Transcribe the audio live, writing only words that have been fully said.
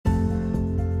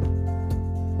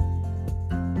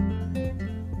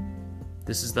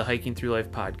This is the Hiking Through Life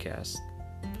podcast.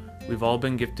 We've all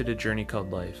been gifted a journey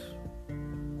called life.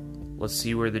 Let's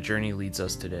see where the journey leads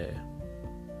us today.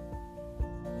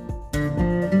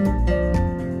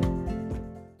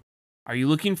 Are you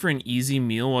looking for an easy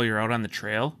meal while you're out on the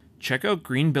trail? Check out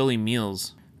Green Belly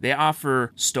Meals. They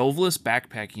offer stoveless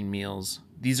backpacking meals.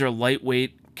 These are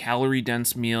lightweight,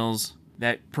 calorie-dense meals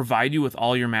that provide you with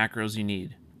all your macros you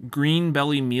need. Green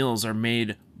Belly Meals are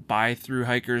made by thru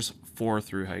hikers for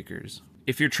thru hikers.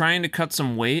 If you're trying to cut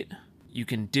some weight, you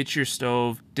can ditch your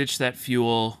stove, ditch that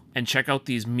fuel, and check out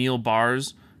these meal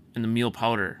bars and the meal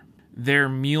powder. Their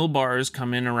meal bars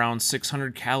come in around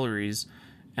 600 calories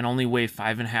and only weigh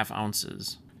 5.5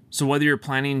 ounces. So whether you're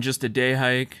planning just a day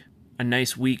hike, a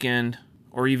nice weekend,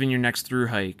 or even your next thru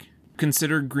hike,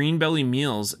 consider Green Belly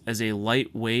Meals as a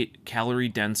lightweight,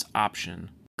 calorie-dense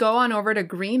option. Go on over to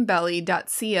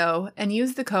greenbelly.co and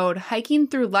use the code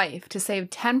HikingThroughLife to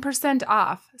save 10%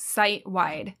 off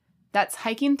site-wide. That's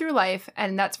Hiking Through Life,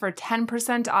 and that's for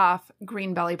 10% off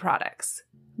Green Belly products.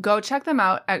 Go check them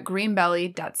out at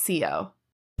greenbelly.co.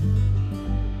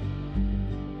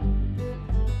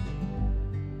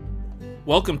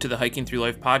 Welcome to the Hiking Through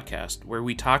Life podcast, where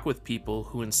we talk with people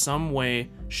who in some way,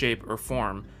 shape, or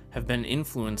form have been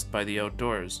influenced by the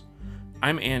outdoors.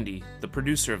 I'm Andy, the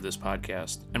producer of this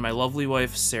podcast, and my lovely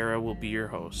wife, Sarah, will be your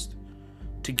host.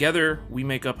 Together, we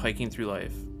make up Hiking Through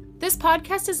Life. This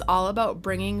podcast is all about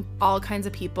bringing all kinds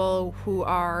of people who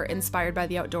are inspired by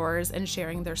the outdoors and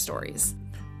sharing their stories.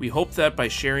 We hope that by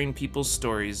sharing people's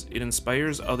stories, it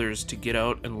inspires others to get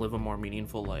out and live a more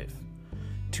meaningful life.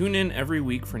 Tune in every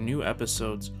week for new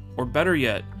episodes, or better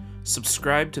yet,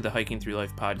 subscribe to the Hiking Through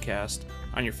Life podcast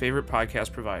on your favorite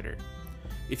podcast provider.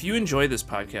 If you enjoy this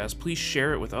podcast, please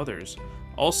share it with others.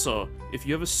 Also, if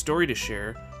you have a story to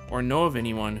share or know of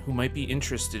anyone who might be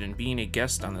interested in being a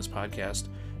guest on this podcast,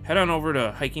 head on over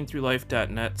to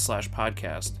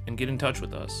hikingthroughlife.net/podcast and get in touch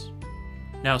with us.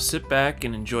 Now sit back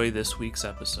and enjoy this week's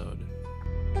episode.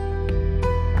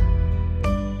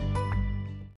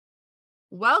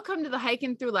 Welcome to the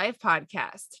Hiking Through Life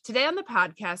podcast. Today on the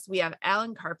podcast, we have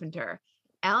Alan Carpenter.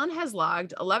 Alan has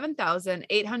logged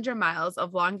 11,800 miles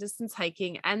of long-distance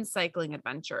hiking and cycling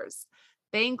adventures.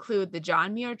 They include the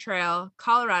John Muir Trail,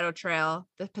 Colorado Trail,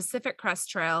 the Pacific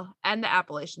Crest Trail, and the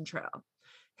Appalachian Trail.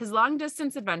 His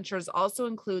long-distance adventures also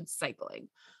include cycling.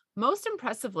 Most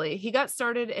impressively, he got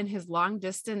started in his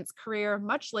long-distance career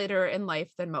much later in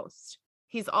life than most.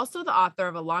 He's also the author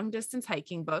of a long-distance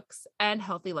hiking books and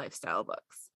healthy lifestyle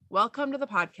books. Welcome to the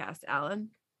podcast, Alan.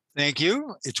 Thank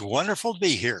you. It's wonderful to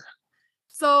be here.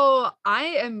 So I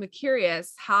am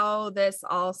curious how this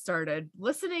all started.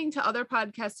 Listening to other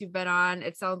podcasts you've been on,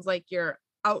 it sounds like your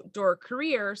outdoor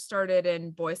career started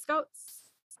in Boy Scouts.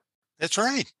 That's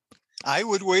right. I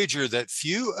would wager that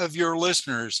few of your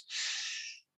listeners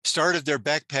started their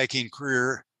backpacking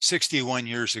career 61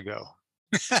 years ago.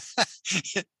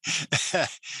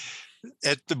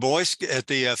 at the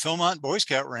Philmont Boy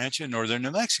Scout Ranch in northern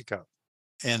New Mexico.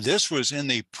 And this was in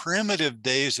the primitive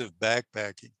days of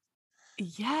backpacking.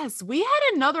 Yes, we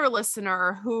had another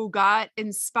listener who got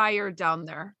inspired down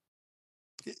there.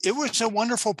 It was a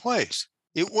wonderful place.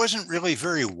 It wasn't really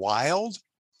very wild,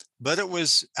 but it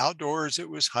was outdoors. It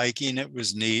was hiking. It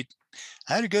was neat.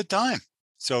 I had a good time.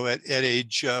 So at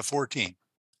age 14.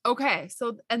 Okay.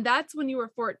 So, and that's when you were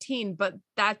 14, but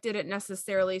that didn't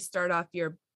necessarily start off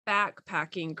your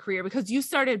backpacking career because you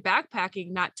started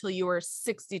backpacking not till you were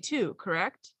 62,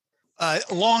 correct?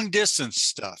 Long distance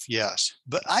stuff, yes.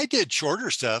 But I did shorter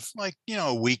stuff like,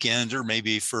 a weekend or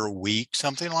maybe for a week,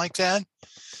 something like that.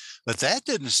 But that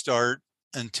didn't start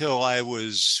until I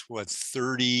was,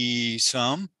 30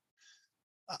 some.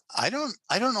 I don't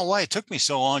know why it took me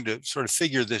so long to sort of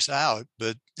figure this out,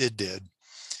 but it did.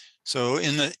 So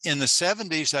in the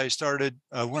 70s, I started,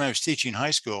 when I was teaching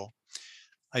high school,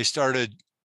 I started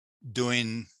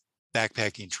doing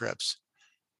backpacking trips.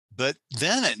 But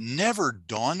then it never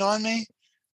dawned on me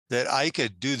that I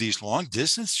could do these long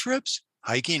distance trips,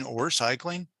 hiking or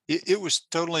cycling. It was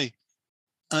totally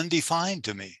undefined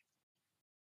to me.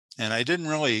 And I didn't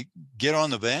really get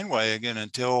on the bandwagon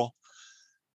until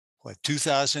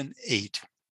 2008,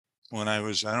 when I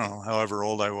was, I don't know, however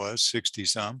old I was, 60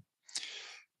 some.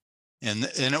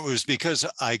 And it was because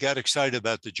I got excited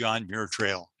about the John Muir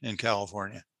Trail in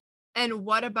California. And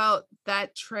what about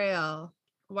that trail?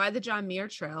 Why the John Muir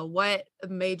Trail? What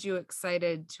made you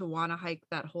excited to want to hike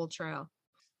that whole trail?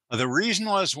 The reason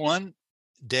was one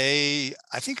day,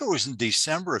 I think it was in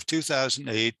December of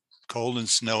 2008, cold and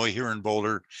snowy here in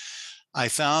Boulder, I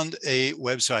found a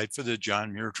website for the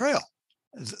John Muir Trail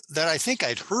that I think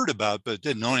I'd heard about, but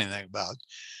didn't know anything about.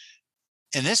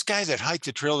 And this guy that hiked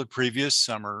the trail the previous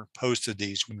summer posted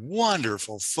these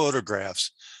wonderful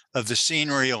photographs of the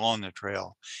scenery along the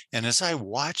trail. And as I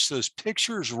watched those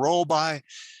pictures roll by,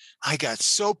 I got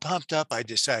so pumped up, I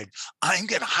decided I'm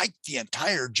going to hike the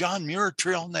entire John Muir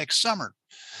Trail next summer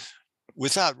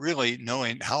without really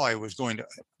knowing how I was going to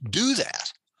do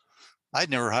that. I'd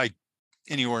never hiked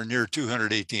anywhere near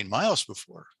 218 miles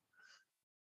before.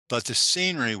 But the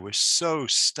scenery was so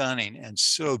stunning and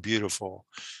so beautiful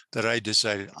that I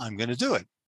decided I'm going to do it.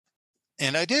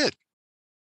 And I did.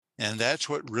 And that's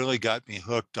what really got me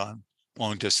hooked on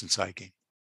long distance hiking.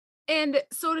 And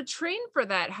so to train for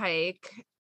that hike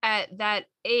at that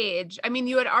age, I mean,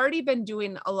 you had already been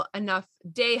doing enough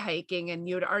day hiking and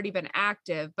you had already been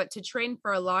active, but to train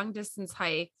for a long distance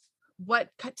hike, what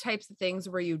types of things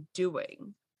were you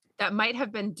doing that might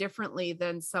have been differently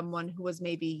than someone who was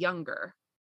maybe younger?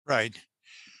 Right.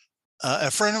 A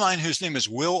friend of mine whose name is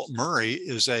Will Murray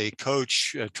is a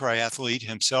coach, a triathlete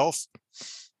himself.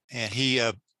 And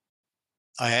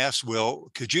I asked Will,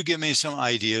 could you give me some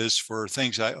ideas for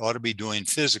things I ought to be doing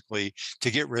physically to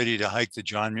get ready to hike the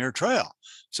John Muir Trail?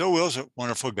 So Will's a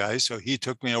wonderful guy. So he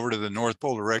took me over to the North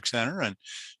Boulder Rec Center and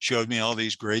showed me all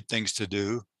these great things to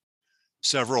do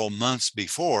several months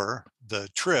before the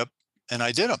trip, and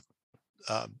I did them.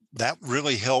 That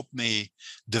really helped me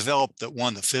develop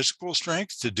the physical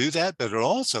strength to do that, but it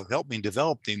also helped me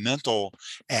develop the mental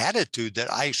attitude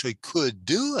that I actually could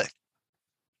do it.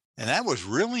 And that was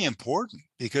really important,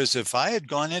 because if I had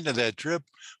gone into that trip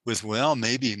with, well,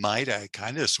 maybe I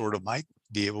kind of sort of might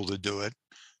be able to do it,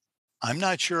 I'm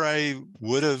not sure I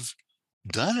would have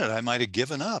done it. I might have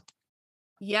given up.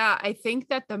 Yeah, I think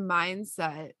that the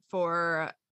mindset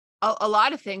for a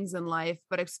lot of things in life,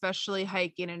 but especially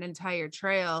hiking an entire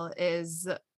trail, is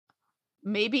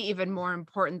maybe even more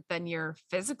important than your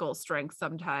physical strength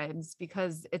sometimes,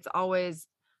 because it's always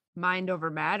mind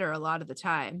over matter a lot of the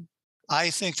time.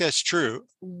 I think that's true.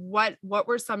 What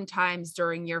were some times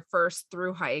during your first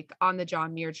through hike on the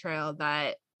John Muir Trail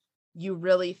that you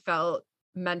really felt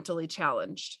mentally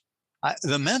challenged?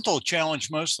 The mental challenge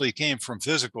mostly came from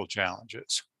physical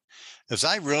challenges, because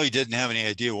I really didn't have any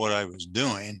idea what I was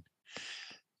doing.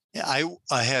 I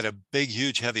had a big,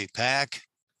 huge, heavy pack.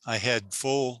 I had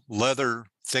full leather,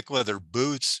 thick leather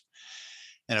boots.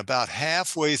 And about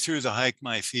halfway through the hike,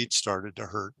 my feet started to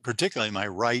hurt, particularly my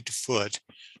right foot,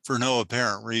 for no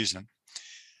apparent reason.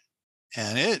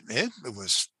 And it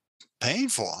was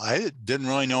painful. I didn't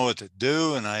really know what to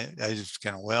do. And I just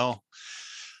kind of,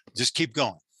 just keep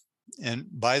going. And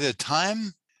by the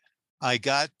time I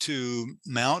got to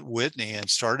Mount Whitney and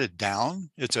started down,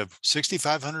 it's a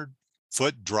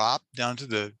 6,500-foot drop down to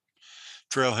the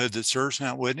trailhead that serves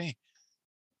Mount Whitney.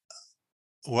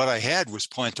 What I had was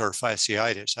plantar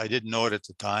fasciitis. I didn't know it at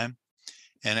the time.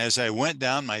 And as I went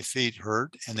down, my feet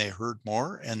hurt, and they hurt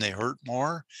more, and they hurt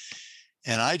more.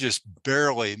 And I just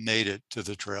barely made it to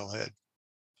the trailhead.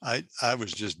 I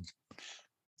was just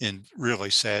in really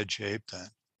sad shape then.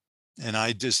 And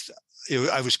I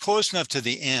was close enough to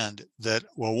the end that,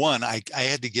 well, one, I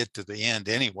had to get to the end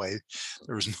anyway.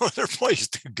 There was no other place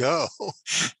to go.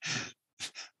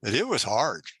 But it was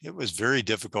hard. It was very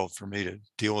difficult for me to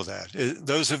deal with that.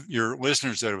 Those of your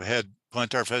listeners that have had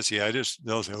plantar fasciitis,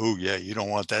 they'll say, oh, yeah, you don't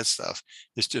want that stuff.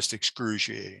 It's just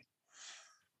excruciating.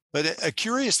 But a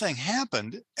curious thing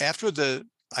happened after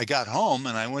I got home,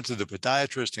 and I went to the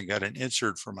podiatrist and got an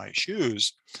insert for my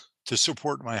shoes to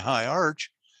support my high arch.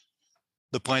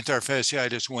 The plantar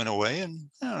fasciitis went away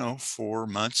in, 4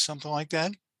 months, something like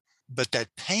that. But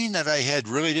that pain that I had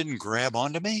really didn't grab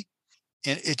onto me.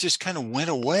 And it just kind of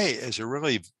went away as a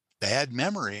really bad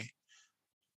memory.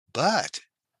 But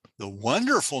the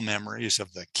wonderful memories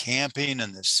of the camping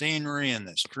and the scenery and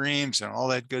the streams and all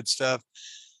that good stuff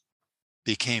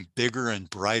became bigger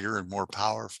and brighter and more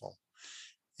powerful.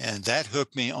 And that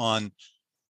hooked me on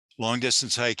long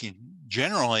distance hiking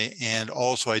generally. And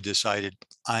also I decided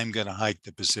I'm going to hike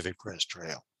the Pacific Crest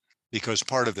Trail, because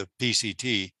part of the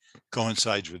PCT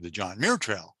coincides with the John Muir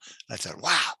Trail. I thought,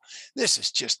 wow, this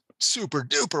is just super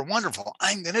duper wonderful.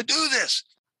 I'm going to do this.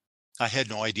 I had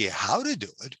no idea how to do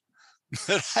it,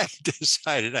 but I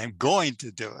decided I'm going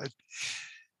to do it.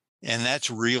 And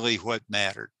that's really what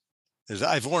mattered. As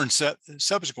I've learned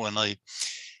subsequently,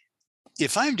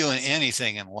 if I'm doing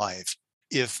anything in life,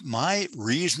 if my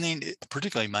reasoning,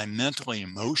 particularly my mentally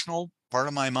emotional part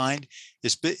of my mind,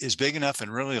 is big enough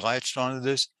and really latched onto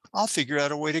this, I'll figure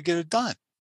out a way to get it done.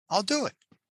 I'll do it.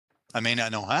 I may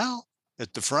not know how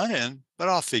at the front end, but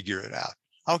I'll figure it out.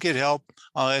 I'll get help.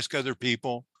 I'll ask other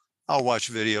people. I'll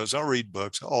watch videos. I'll read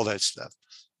books, all that stuff.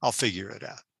 I'll figure it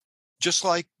out. Just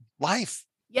like life,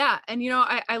 Yeah, and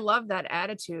I love that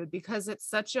attitude because it's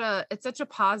such a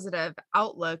positive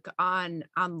outlook on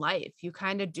life. You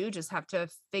kind of do just have to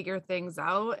figure things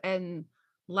out and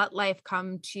let life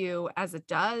come to you as it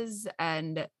does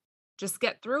and just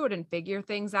get through it and figure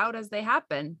things out as they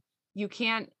happen. You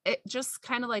can't it just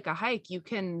kind of like a hike. You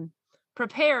can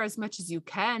prepare as much as you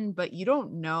can, but you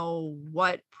don't know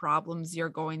what problems you're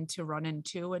going to run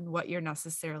into and what you're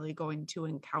necessarily going to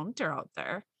encounter out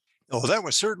there. Oh, that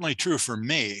was certainly true for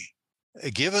me.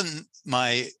 Given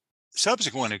my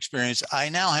subsequent experience, I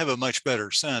now have a much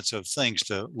better sense of things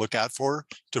to look out for,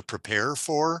 to prepare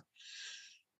for,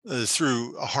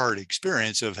 through a hard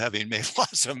experience of having made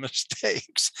lots of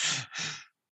mistakes.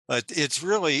 But it's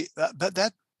really, but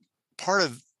that part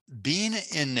of being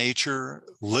in nature,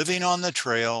 living on the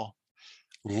trail,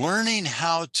 learning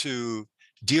how to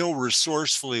deal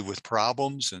resourcefully with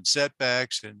problems and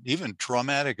setbacks and even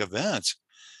traumatic events.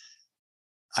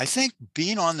 I think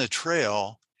being on the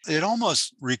trail, it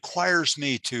almost requires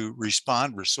me to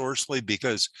respond resourcefully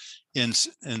because in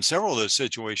several of those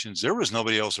situations, there was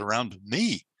nobody else around but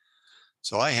me.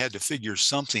 So I had to figure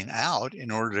something out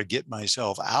in order to get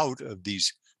myself out of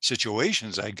these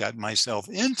situations I'd gotten myself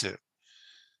into.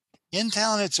 In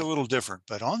town, it's a little different,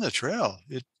 but on the trail,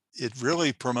 it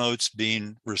really promotes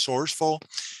being resourceful,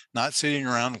 not sitting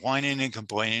around whining and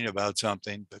complaining about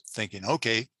something, but thinking,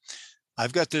 okay,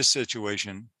 I've got this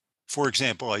situation. For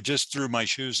example, I just threw my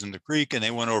shoes in the creek and they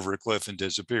went over a cliff and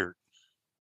disappeared.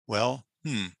 Well,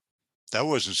 that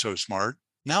wasn't so smart.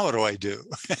 Now what do I do?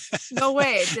 No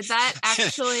way. Did that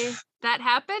actually that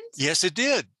happened? Yes, it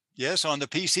did. Yes, on the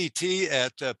PCT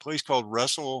at a place called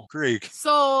Russell Creek.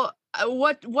 So,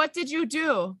 what did you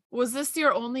do? Was this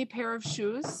your only pair of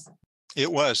shoes?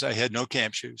 It was. I had no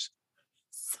camp shoes.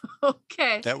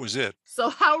 Okay. That was it. So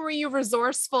how were you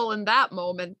resourceful in that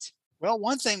moment? Well,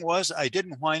 one thing was I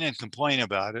didn't whine and complain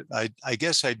about it. I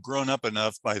guess I'd grown up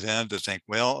enough by then to think,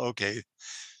 well, okay,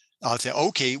 I'll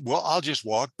just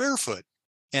walk barefoot.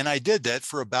 And I did that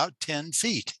for about 10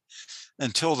 feet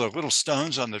until the little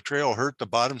stones on the trail hurt the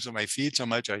bottoms of my feet so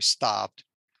much I stopped.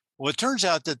 Well, it turns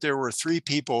out that there were 3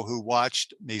 people who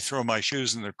watched me throw my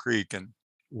shoes in the creek. And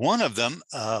one of them,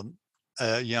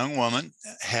 a young woman,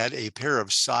 had a pair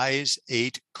of size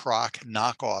 8 Croc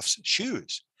knockoffs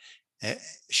shoes.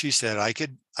 She said I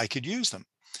could use them.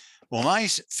 Well, my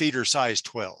feet are size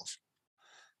 12.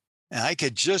 And I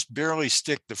could just barely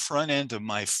stick the front end of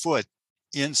my foot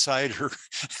inside her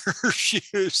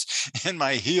shoes, and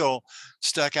my heel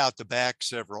stuck out the back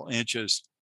several inches.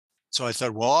 So I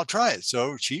thought, well, I'll try it.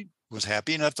 So she was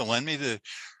happy enough to lend me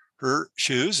her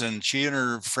shoes, and she and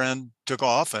her friend took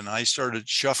off, and I started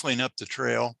shuffling up the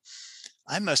trail.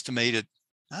 I must have made it,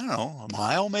 I don't know, a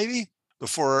mile maybe,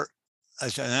 before I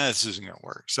said, nah, this isn't going to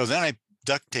work. So then I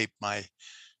duct taped my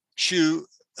shoe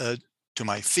to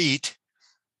my feet,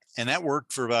 and that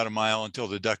worked for about a mile until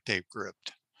the duct tape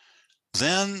gripped.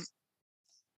 Then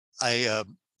I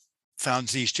found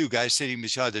these 2 guys sitting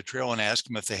beside the trail and asked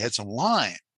them if they had some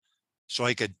line so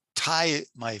I could tie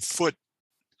my foot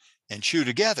and shoe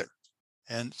together.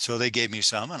 And so they gave me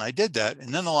some, and I did that.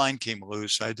 And then the line came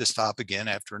loose. I had to stop again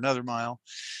after another mile.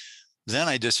 Then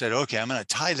I just said, okay, I'm going to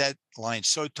tie that line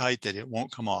so tight that it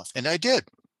won't come off. And I did.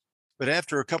 But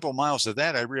after a couple of miles of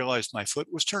that, I realized my foot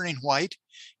was turning white,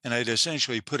 and I'd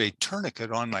essentially put a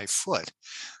tourniquet on my foot.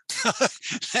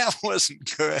 That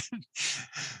wasn't good.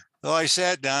 So I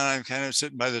sat down. I'm kind of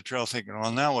sitting by the trail thinking,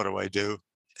 well, now what do I do?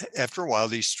 After a while,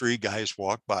 these 3 guys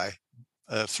walked by,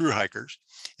 through hikers.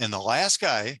 And the last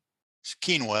guy,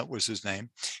 Quinoa was his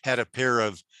name, had a pair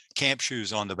of camp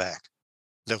shoes on the back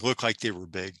that looked like they were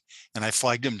big. And I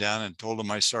flagged him down and told him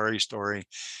my sorry story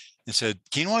and said,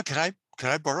 Quinoa, could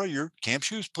I borrow your camp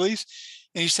shoes, please?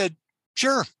 And he said,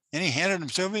 sure. And he handed them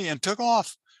to me and took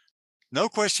off. No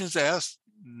questions asked,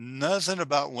 nothing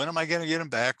about when am I going to get them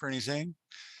back or anything.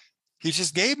 He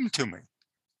just gave them to me,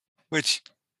 which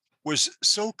was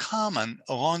so common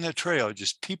along the trail,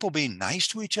 just people being nice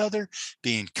to each other,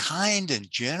 being kind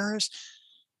and generous.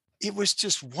 It was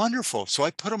just wonderful. So I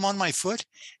put them on my foot,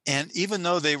 and even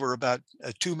though they were about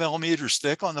 2 millimeters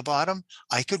thick on the bottom,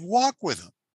 I could walk with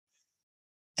them.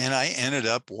 And I ended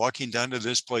up walking down to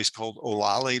this place called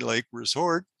Olali Lake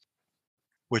Resort,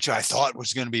 which I thought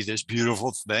was going to be this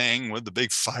beautiful thing with the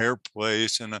big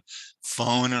fireplace and a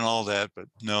phone and all that. But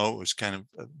no, it was kind of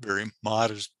a very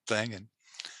modest thing. And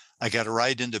I got a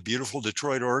ride into beautiful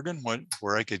Detroit, Oregon,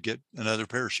 where I could get another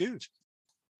pair of shoes.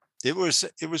 It was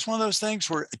one of those things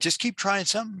where just keep trying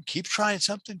something, keep trying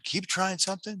something,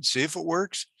 see if it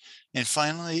works. And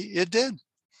finally it did.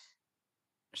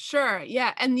 Sure.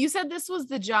 Yeah. And you said this was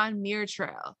the John Muir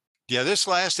Trail. Yeah, this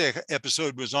last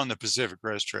episode was on the Pacific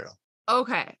Crest Trail.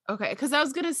 Okay. Because I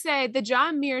was gonna say the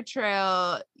John Muir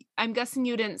Trail, I'm guessing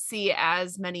you didn't see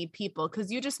as many people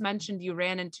because you just mentioned you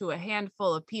ran into a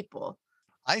handful of people.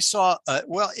 I saw,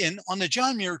 well, on the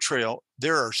John Muir Trail,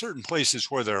 there are certain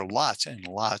places where there are lots and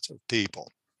lots of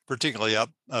people, particularly up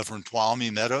from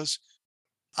Tuolumne Meadows.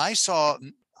 I saw,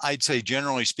 I'd say,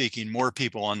 generally speaking, more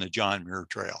people on the John Muir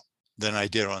Trail than I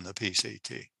did on the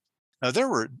PCT. Now, there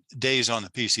were days on the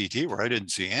PCT where I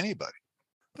didn't see anybody,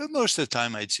 but most of the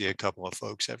time I'd see a couple of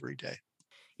folks every day.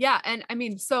 Yeah, and I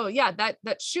mean, so yeah,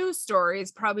 that shoe story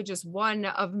is probably just one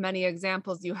of many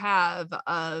examples you have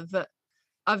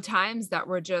of times that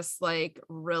were just like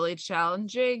really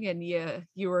challenging and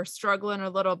you were struggling a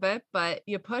little bit, but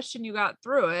you pushed and you got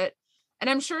through it. And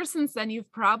I'm sure since then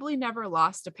you've probably never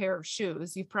lost a pair of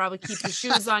shoes. You probably keep your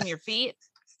shoes on your feet.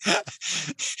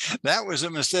 That was a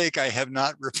mistake I have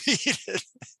not repeated.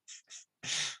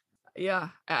 Yeah,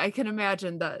 I can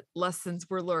imagine that lessons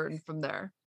were learned from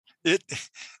there.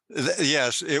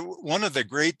 Yes, one of the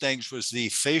great things was the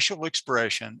facial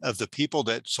expression of the people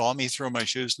that saw me throw my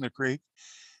shoes in the creek.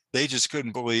 They just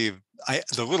couldn't believe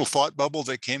the little thought bubble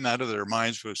that came out of their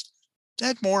minds was,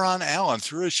 that moron Alan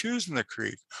threw his shoes in the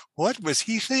creek. What was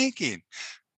he thinking?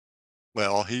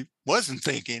 Well, he wasn't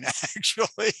thinking,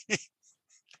 actually.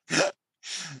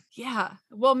 Yeah.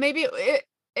 Well, maybe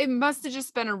it must have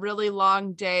just been a really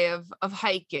long day of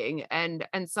hiking, and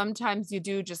sometimes you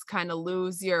do just kind of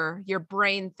lose your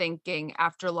brain thinking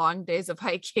after long days of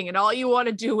hiking, and all you want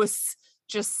to do is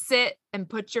just sit and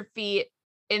put your feet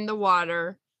in the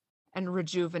water and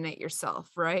rejuvenate yourself,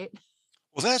 right?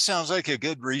 Well, that sounds like a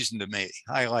good reason to me.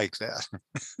 I like that.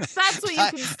 That's what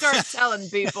you can start telling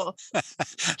people.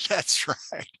 That's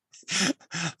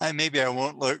right. Maybe I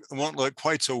won't look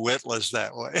quite so witless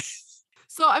that way.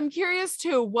 So I'm curious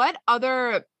too, what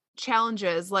other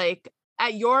challenges, like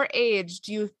at your age,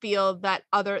 do you feel that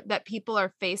people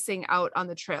are facing out on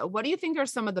the trail? What do you think are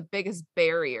some of the biggest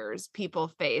barriers people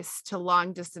face to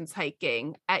long distance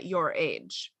hiking at your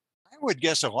age? I would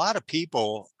guess a lot of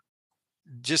people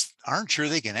just aren't sure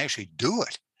they can actually do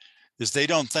it, is they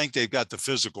don't think they've got the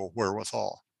physical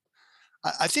wherewithal.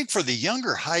 I think for the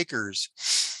younger hikers,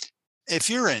 if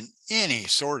you're in any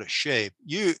sort of shape,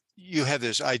 you have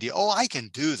this idea, oh, I can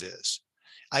do this.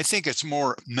 I think it's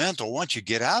more mental. Once you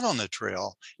get out on the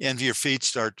trail and your feet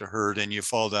start to hurt and you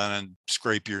fall down and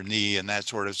scrape your knee and that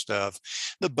sort of stuff,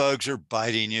 the bugs are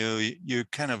biting you, you're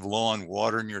kind of low on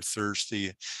water and you're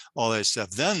thirsty, all that stuff.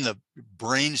 Then the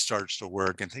brain starts to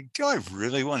work and think, do I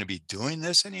really want to be doing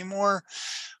this anymore?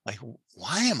 Like,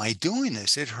 why am I doing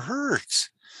this? It hurts.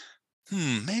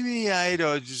 Maybe I'd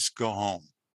just go home.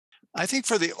 I think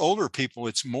for the older people,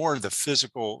 it's more the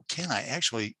physical. Can I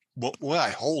actually, will I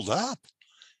hold up?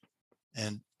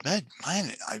 And that,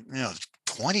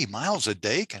 20 miles a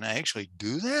day, can I actually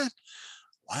do that?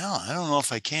 Wow, I don't know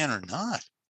if I can or not.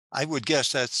 I would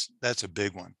guess that's a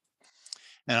big one.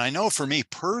 And I know for me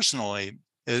personally,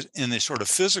 in the sort of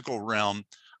physical realm,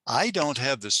 I don't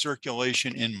have the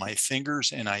circulation in my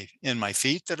fingers and in my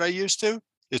feet that I used to.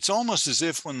 It's almost as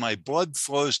if when my blood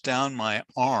flows down my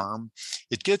arm,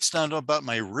 it gets down to about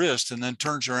my wrist and then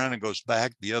turns around and goes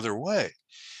back the other way.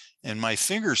 And my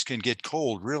fingers can get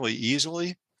cold really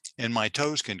easily, and my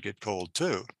toes can get cold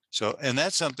too. So, and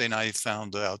that's something I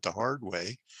found out the hard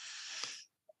way,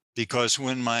 because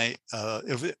when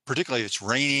particularly if it's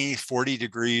rainy, 40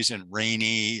 degrees and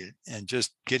rainy and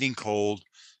just getting cold,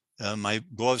 my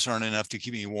gloves aren't enough to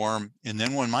keep me warm. And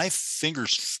then when my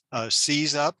fingers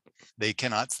seize up, they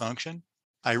cannot function.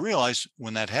 I realized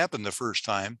when that happened the first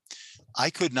time,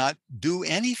 I could not do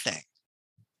anything.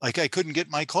 Like I couldn't get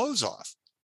my clothes off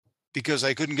because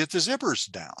I couldn't get the zippers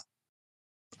down.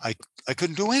 I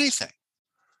couldn't do anything.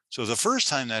 So the first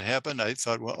time that happened, I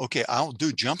thought, well, okay, I'll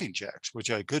do jumping jacks, which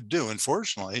I could do.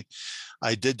 Unfortunately,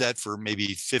 I did that for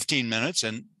maybe 15 minutes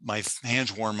and my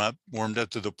hands warmed up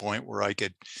to the point where I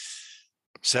could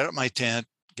set up my tent,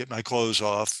 get my clothes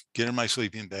off, get in my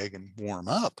sleeping bag and warm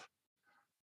up.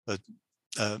 But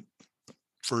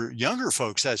for younger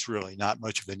folks, that's really not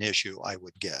much of an issue, I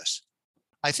would guess.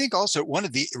 I think also one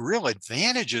of the real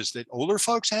advantages that older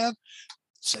folks have,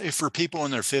 say for people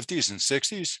in their 50s and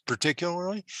 60s,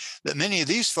 particularly, that many of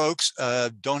these folks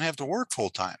don't have to work full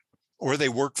time, or they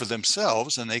work for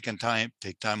themselves and they can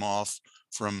take time off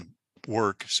from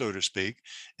work, so to speak,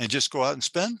 and just go out and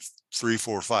spend 3,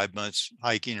 4, 5 months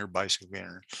hiking or bicycling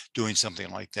or doing something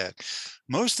like that.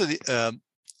 Most of the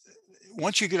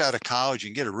once you get out of college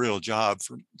and get a real job,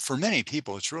 for many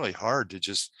people, it's really hard to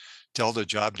just tell the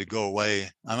job to go away.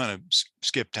 I'm going to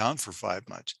skip town for 5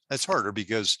 months. That's harder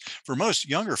because for most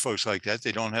younger folks like that,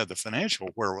 they don't have the financial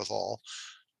wherewithal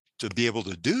to be able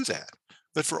to do that.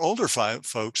 But for older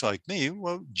folks like me,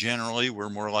 well, generally we're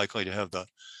more likely to have the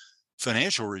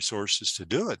financial resources to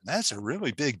do it. And that's a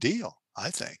really big deal, I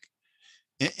think.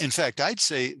 In fact, I'd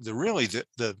say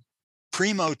the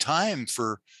primo time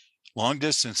for long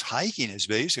distance hiking is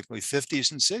basically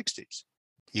 50s and 60s.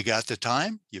 You got the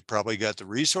time, you probably got the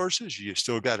resources, you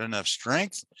still got enough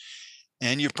strength,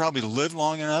 and you probably lived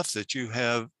long enough that you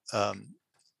have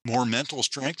more mental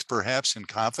strength, perhaps, and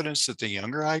confidence that the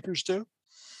younger hikers do.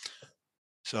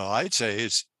 So I'd say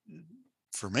it's,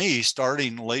 for me,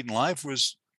 starting late in life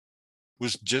was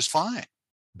just fine.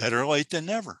 Better late than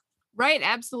never. Right,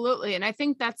 absolutely. And I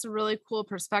think that's a really cool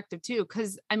perspective too,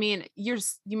 because I mean, you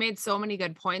made so many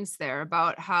good points there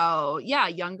about how, yeah,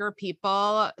 younger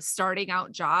people starting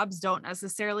out jobs don't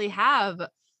necessarily have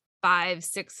 5,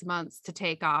 6 months to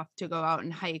take off to go out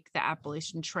and hike the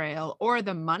Appalachian Trail or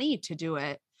the money to do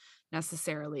it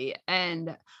necessarily.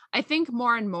 And I think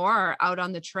more and more out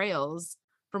on the trails,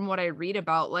 from what I read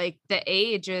about, like the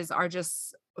ages are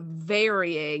just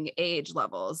varying age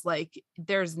levels. Like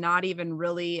there's not even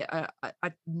really a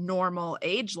normal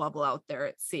age level out there,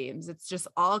 it seems. It's just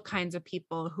all kinds of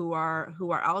people who are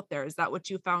out there. Is that what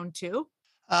you found too?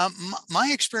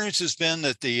 My experience has been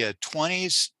that the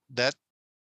 20s, that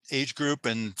age group,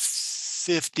 and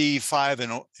 55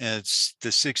 and it's the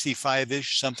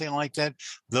 65-ish, something like that,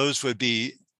 those would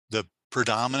be the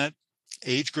predominant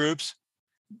age groups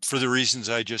for the reasons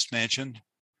I just mentioned.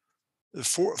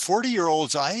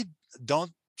 40-year-olds, I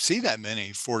don't see that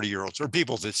many 40-year-olds, or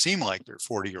people that seem like they're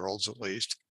 40-year-olds at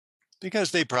least,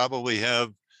 because they probably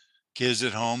have kids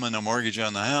at home and a mortgage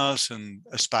on the house and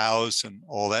a spouse and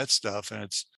all that stuff. And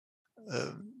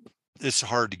it's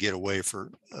hard to get away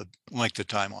for a length of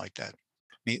time like that.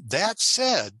 I mean, that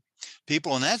said,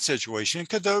 people in that situation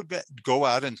could go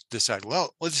out and decide,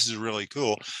 well, this is really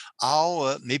cool.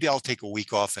 Maybe I'll take a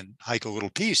week off and hike a little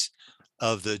piece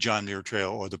of the John Muir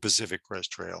Trail or the Pacific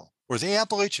Crest Trail or the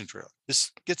Appalachian Trail.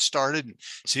 Just get started and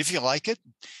see if you like it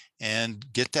and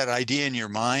get that idea in your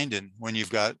mind. And when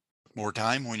you've got more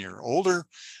time, when you're older,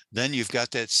 then you've got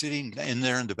that sitting in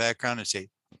there in the background and say,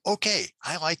 okay,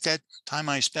 I like that time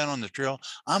I spent on the trail.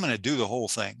 I'm going to do the whole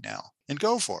thing now and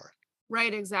go for it.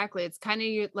 Right, exactly. It's kind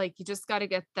of like you just got to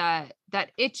get that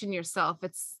itch in yourself.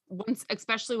 It's once,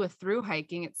 especially with through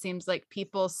hiking, it seems like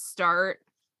people start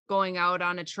going out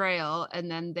on a trail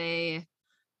and then they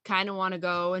kind of want to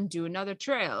go and do another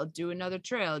trail, do another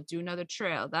trail, do another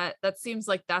trail. That seems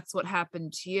like that's what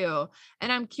happened to you.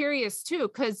 And I'm curious too,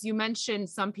 because you mentioned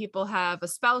some people have a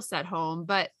spouse at home,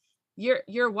 but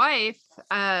your wife,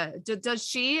 does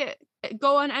she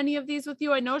go on any of these with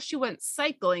you? I know she went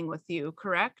cycling with you,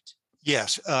 correct?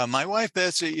 Yes, my wife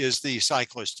Betsy is the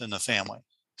cyclist in the family.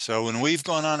 So when we've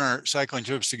gone on our cycling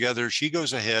trips together, she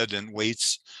goes ahead and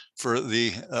waits for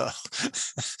the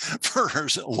for her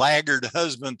laggard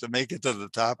husband to make it to the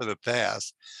top of the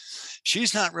pass.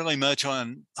 She's not really much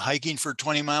on hiking for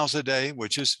 20 miles a day,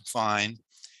 which is fine.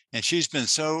 And she's been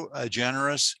so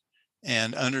generous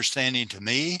and understanding to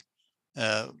me,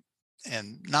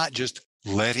 and not just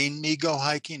letting me go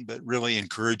hiking, but really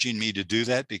encouraging me to do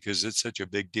that because it's such a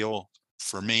big deal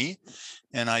for me.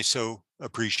 And I so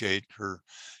appreciate her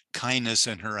kindness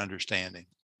and her understanding.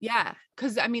 Yeah,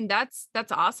 because I mean that's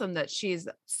awesome that she's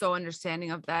so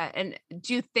understanding of that. And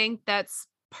do you think that's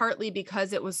partly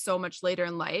because it was so much later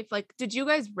in life? Like, did you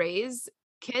guys raise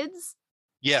kids?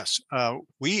 Yes,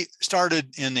 we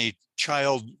started in the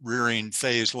child rearing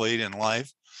phase late in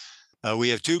life. We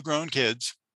have 2 grown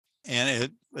kids,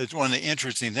 and it's one of the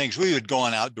interesting things. We would go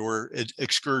on outdoor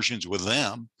excursions with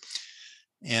them.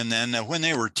 And then when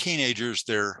they were teenagers,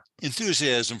 their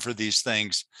enthusiasm for these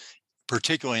things,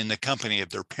 particularly in the company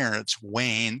of their parents,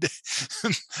 waned.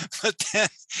 But then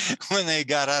when they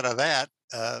got out of that,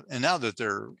 and now that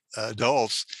they're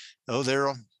adults,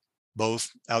 they're both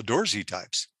outdoorsy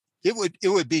types. It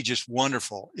would be just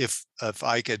wonderful if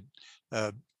I could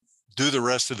do the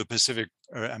rest of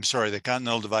the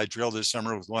Continental Divide Trail this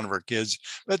summer with one of our kids,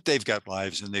 but they've got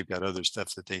lives and they've got other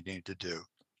stuff that they need to do.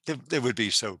 It would be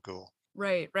so cool.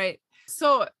 Right, right.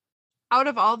 So out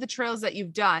of all the trails that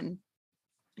you've done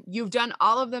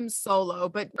all of them solo,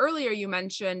 but earlier you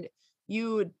mentioned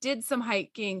you did some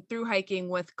through hiking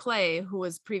with Clay, who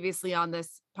was previously on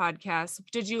this podcast.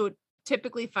 Did you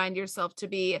typically find yourself to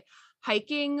be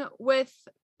hiking with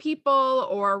people,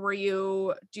 or do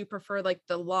you prefer like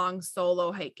the long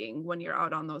solo hiking when you're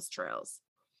out on those trails?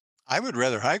 I would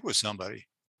rather hike with somebody.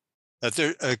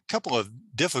 There are a couple of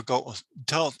difficulties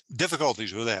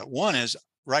with that. One is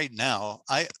right now,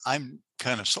 I'm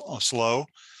kind of slow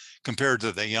compared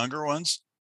to the younger ones.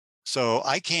 So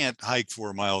I can't hike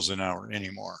 4 miles an hour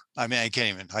anymore. I mean, I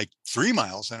can't even hike 3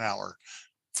 miles an hour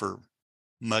for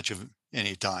much of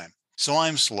any time. So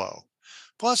I'm slow.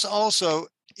 Plus, also,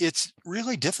 it's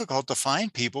really difficult to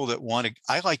find people that want to.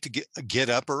 I like to get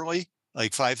up early,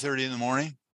 like 5:30 in the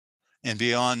morning, and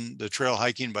be on the trail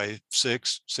hiking by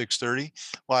 6:30.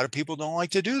 A lot of people don't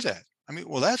like to do that. I mean,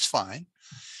 well, that's fine.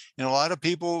 And a lot of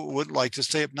people would like to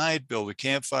stay up night, build a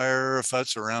campfire,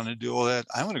 futz around and do all that.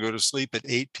 I want to go to sleep at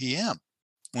 8 p.m.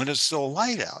 when it's still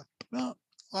light out. Well,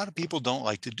 a lot of people don't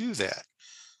like to do that.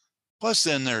 Plus,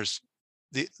 then there's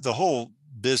the whole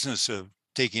business of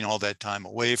taking all that time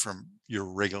away from your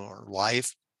regular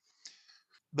life.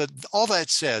 But all that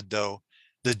said, though,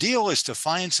 the deal is to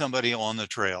find somebody on the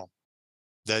trail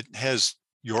that has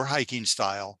your hiking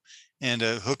style and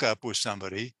hook up with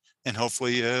somebody and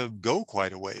hopefully go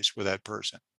quite a ways with that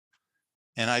person.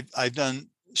 And I've done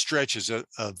stretches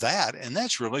of that, and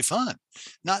that's really fun.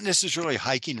 Not necessarily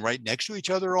hiking right next to each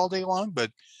other all day long,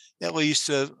 but at least,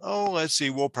 let's see,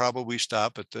 we'll probably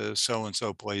stop at the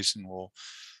so-and-so place and we'll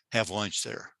have lunch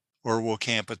there, or we'll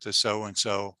camp at the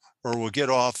so-and-so, or we'll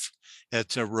get off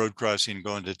at a road crossing,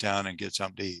 go into town and get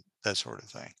something to eat, that sort of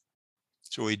thing.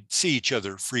 So we see each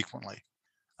other frequently.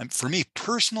 And for me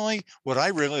personally, what I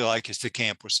really like is to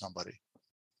camp with somebody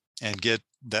and get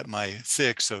my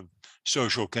fix of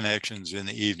social connections in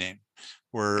the evening,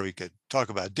 where we could talk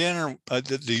about dinner,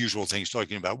 the usual things,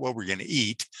 talking about what we're going to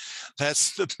eat.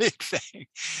 That's the big thing.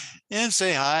 And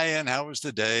say hi and how was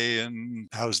the day and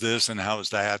how's this and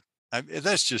how's that.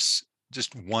 That's just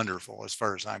wonderful as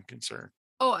far as I'm concerned.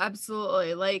 Oh,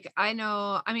 absolutely. Like, I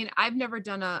know, I mean, I've never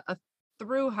done a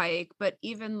through hike, but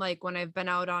even like when I've been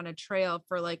out on a trail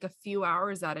for like a few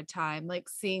hours at a time, like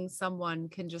seeing someone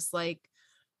can just like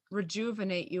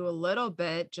rejuvenate you a little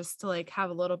bit, just to like have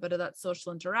a little bit of that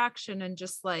social interaction and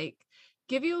just like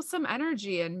give you some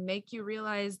energy and make you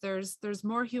realize there's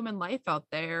more human life out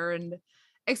there. And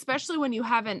especially when you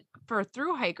haven't, for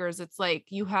through hikers, it's like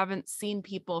you haven't seen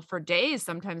people for days.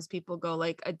 Sometimes people go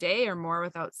like a day or more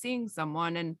without seeing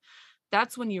someone, and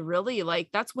that's when you really like,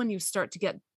 that's when you start to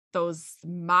get those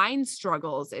mind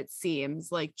struggles. It seems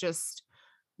like just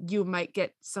you might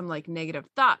get some like negative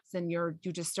thoughts, and you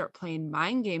just start playing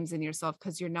mind games in yourself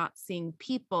because you're not seeing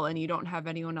people and you don't have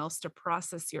anyone else to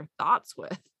process your thoughts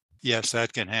with. Yes,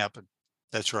 that can happen.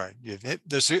 That's right.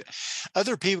 There's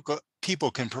other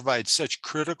people can provide such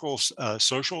critical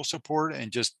social support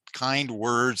and just kind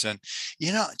words, and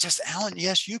just Alan,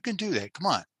 yes, you can do that. Come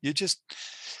on,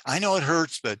 I know it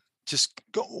hurts, but just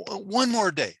go one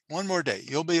more day.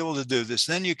 You'll be able to do this.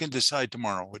 Then you can decide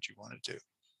tomorrow what you want to do.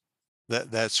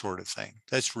 That sort of thing.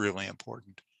 That's really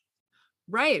important.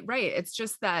 Right, right. It's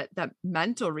just that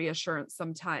mental reassurance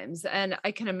sometimes. And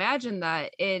I can imagine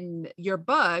that in your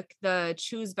book, the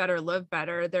Choose Better, Live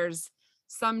Better, there's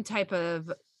some type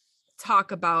of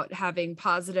talk about having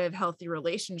positive, healthy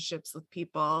relationships with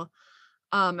people.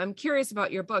 I'm curious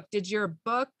about your book. Did your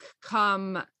book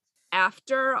come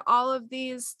after all of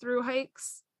these through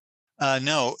hikes?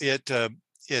 No,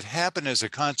 it happened as a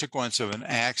consequence of an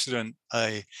accident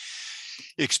I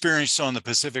experienced on the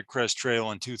Pacific Crest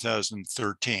Trail in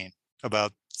 2013,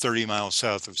 about 30 miles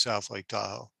south of South Lake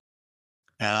Tahoe.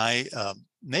 And I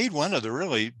made one of the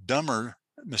really dumber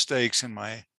mistakes in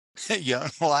my young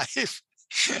life.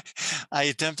 I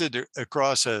attempted to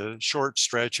cross a short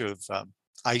stretch of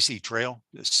icy trail,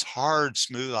 this hard,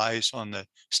 smooth ice on the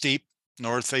steep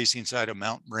north-facing side of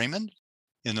Mount Raymond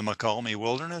in the McCallum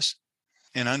Wilderness.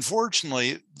 And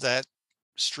unfortunately, that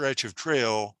stretch of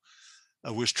trail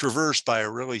was traversed by a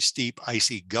really steep,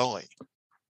 icy gully.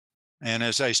 And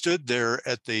as I stood there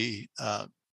at the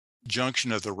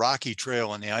junction of the rocky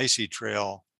trail and the icy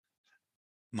trail,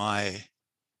 my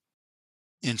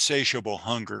insatiable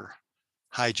hunger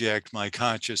hijacked my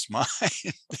conscious mind.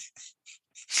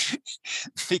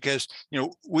 Because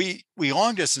we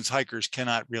long distance hikers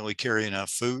cannot really carry enough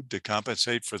food to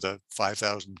compensate for the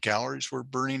 5,000 calories we're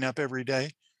burning up every day.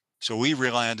 So we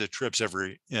rely on the trips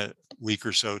every week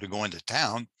or so to go into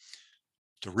town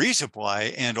to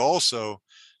resupply, and also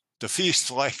to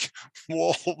feast like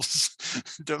wolves,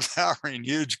 devouring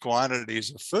huge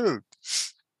quantities of food.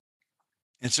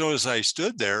 And so as I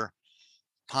stood there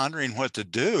pondering what to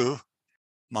do,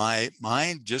 my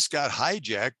mind just got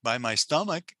hijacked by my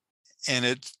stomach, and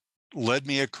it led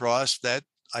me across that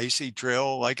icy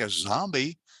trail like a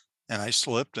zombie. And I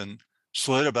slipped and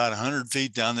slid about 100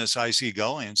 feet down this icy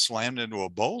gully and slammed into a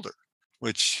boulder,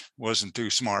 which wasn't too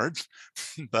smart.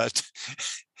 But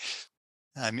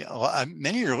I mean,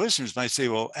 many of your listeners might say,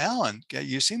 well, Alan,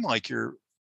 you seem like you're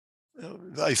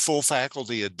a full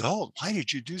faculty adult, why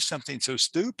did you do something so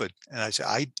stupid? And I said,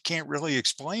 I can't really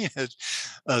explain it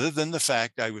other than the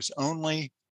fact I was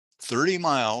only 30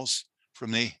 miles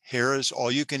from the Harrah's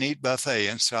all-you-can-eat buffet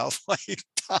in South Lake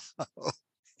Tahoe.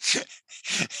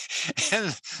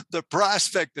 And the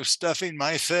prospect of stuffing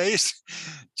my face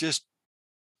just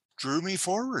drew me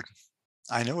forward.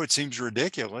 I know it seems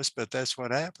ridiculous, but that's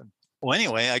what happened. Well,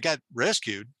 anyway, I got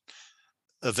rescued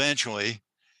eventually.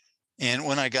 And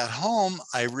when I got home,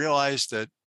 I realized that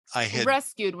I had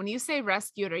Rescued. When you say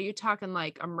rescued, are you talking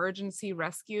like emergency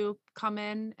rescue come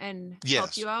in and help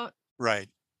yes, you out? right,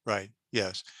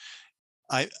 yes.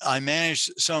 I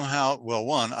managed somehow. Well,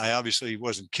 one, I obviously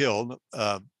wasn't killed.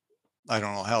 I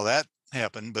don't know how that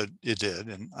happened, but it did.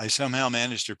 And I somehow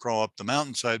managed to crawl up the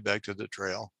mountainside back to the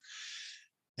trail.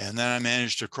 And then I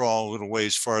managed to crawl a little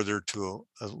ways farther to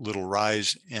a little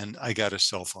rise, and I got a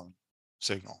cell phone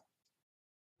signal,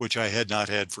 which I had not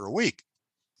had for a week.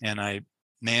 And I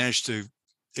managed to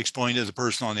explain to the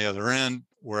person on the other end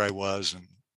where I was. And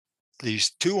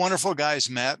these two wonderful guys,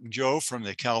 Matt and Joe from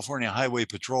the California Highway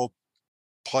Patrol,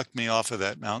 plucked me off of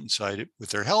that mountainside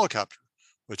with their helicopter,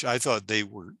 which I thought they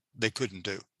couldn't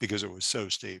do because it was so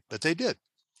steep, but they did.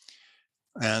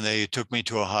 And they took me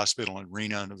to a hospital in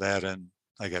Reno, Nevada, and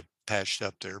I got patched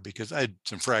up there because I had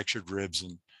some fractured ribs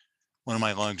and one of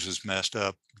my lungs was messed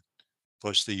up,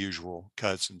 plus the usual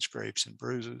cuts and scrapes and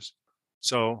bruises.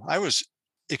 So I was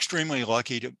extremely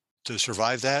lucky to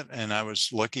survive that. And I was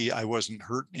lucky I wasn't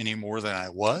hurt any more than I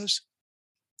was.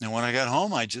 And when I got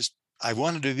home, I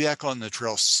wanted to be back on the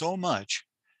trail so much,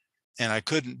 and I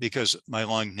couldn't because my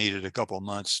lung needed a couple of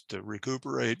months to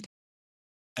recuperate.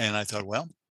 And I thought, well,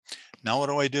 now what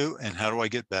do I do and how do I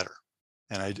get better?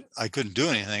 And I couldn't do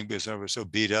anything because I was so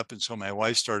beat up. And so my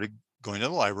wife started going to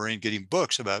the library and getting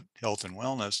books about health and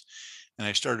wellness. And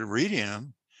I started reading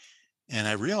them. And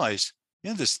I realized,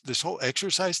 this whole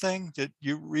exercise thing that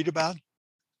you read about,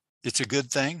 it's a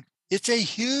good thing. It's a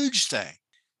huge thing.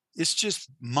 It's just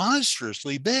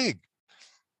monstrously big.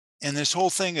 And this whole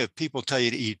thing of people tell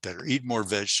you to eat better, eat more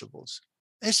vegetables.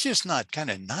 It's just not kind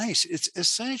of nice. It's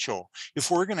essential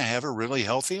if we're going to have a really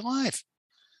healthy life.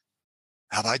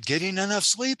 How about getting enough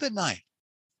sleep at night?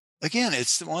 Again,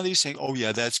 it's one of these things, oh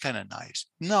yeah, that's kind of nice.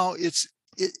 No, it's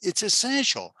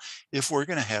essential if we're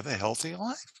going to have a healthy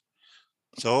life.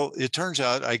 So it turns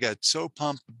out I got so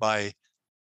pumped by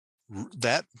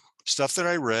that stuff that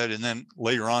I read. And then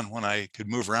later on, when I could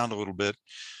move around a little bit,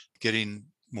 getting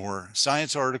more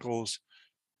science articles,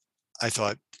 I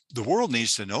thought the world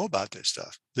needs to know about this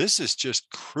stuff. This is just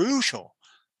crucial.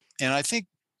 And I think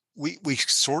we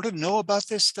sort of know about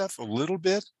this stuff a little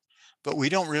bit, but we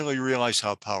don't really realize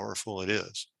how powerful it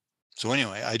is. So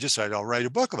anyway, I decided I'll write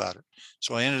a book about it.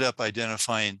 So I ended up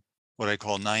identifying what I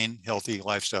call 9 healthy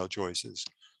lifestyle choices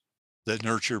that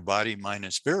nurture body, mind,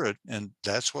 and spirit. And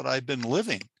that's what I've been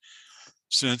living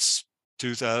since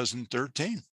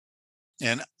 2013.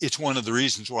 And it's one of the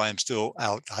reasons why I'm still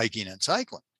out hiking and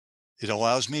cycling. It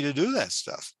allows me to do that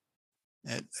stuff.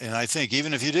 And I think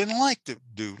even if you didn't like to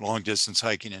do long distance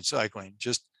hiking and cycling,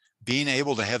 just being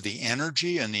able to have the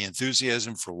energy and the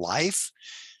enthusiasm for life,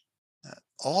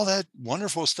 all that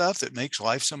wonderful stuff that makes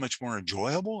life so much more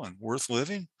enjoyable and worth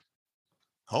living.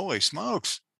 Holy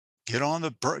smokes, get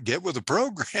with the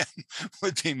program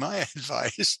would be my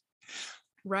advice.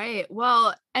 Right.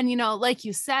 Well, and like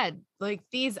you said, like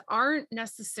these aren't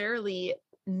necessarily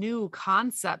new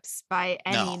concepts by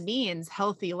any No. means,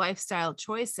 healthy lifestyle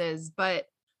choices, but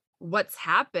what's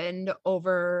happened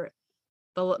over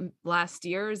the last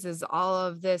years is all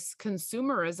of this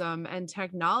consumerism and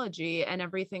technology and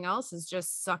everything else is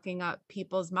just sucking up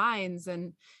people's minds,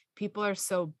 and people are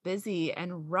so busy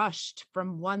and rushed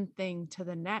from one thing to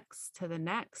the next,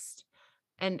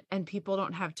 and people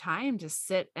don't have time to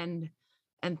sit and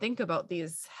think about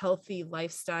these healthy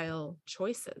lifestyle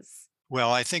choices.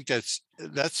 Well, I think that's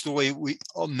the way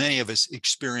many of us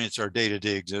experience our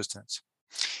day-to-day existence.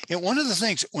 And one of the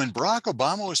things, when Barack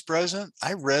Obama was president,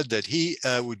 I read that he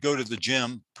would go to the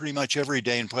gym pretty much every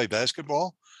day and play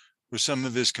basketball with some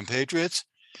of his compatriots.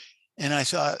 And I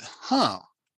thought,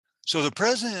 so the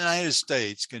president of the United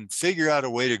States can figure out a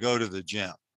way to go to the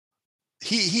gym.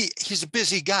 He's a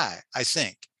busy guy, I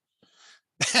think.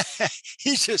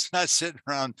 He's just not sitting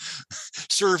around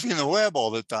surfing the web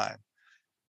all the time.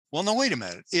 Well, no, wait a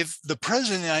minute. If the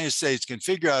president of the United States can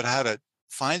figure out how to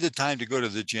find the time to go to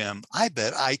the gym, I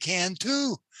bet I can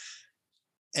too.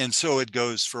 And so it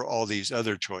goes for all these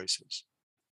other choices.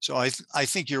 So I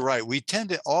think you're right. We tend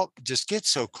to all just get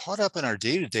so caught up in our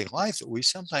day-to-day life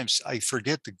that I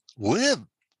forget to live.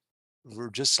 We're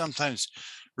just sometimes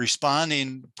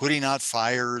responding, putting out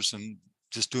fires and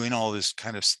just doing all this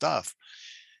kind of stuff.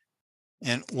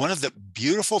 And one of the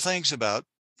beautiful things about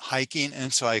hiking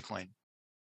and cycling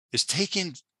is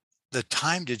taking the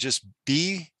time to just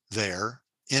be there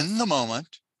in the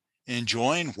moment,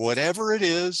 enjoying whatever it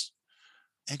is,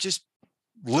 and just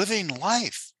living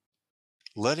life,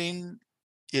 letting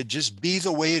it just be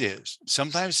the way it is.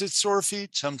 Sometimes it's sore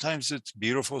feet, sometimes it's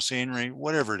beautiful scenery,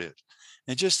 whatever it is,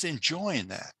 and just enjoying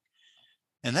that.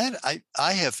 And that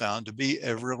I have found to be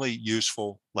a really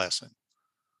useful lesson.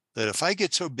 That if I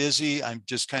get so busy, I'm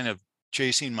just kind of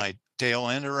chasing my tail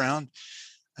end around,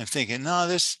 I'm thinking, no,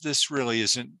 this really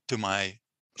isn't to my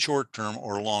short-term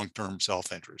or long-term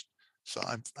self-interest. So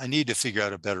I need to figure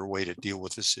out a better way to deal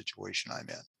with this situation I'm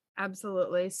in.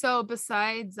 Absolutely. So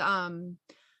besides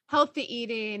healthy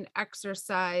eating,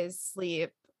 exercise,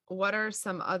 sleep, what are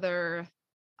some other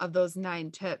of those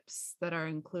 9 tips that are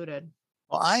included?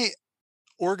 Well, I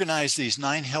organize these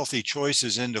 9 healthy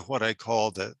choices into what I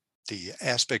call the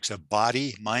aspects of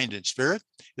body, mind, and spirit,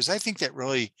 because I think that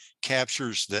really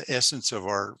captures the essence of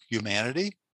our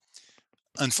humanity.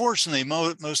 Unfortunately,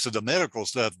 most of the medical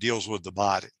stuff deals with the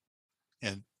body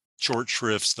and short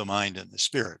shrifts the mind and the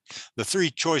spirit. The 3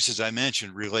 choices I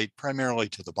mentioned relate primarily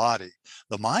to the body.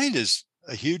 The mind is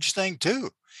a huge thing too.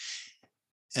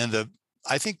 And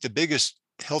I think the biggest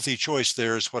healthy choice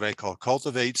there is what I call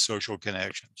cultivate social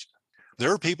connections.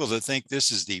 There are people that think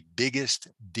this is the biggest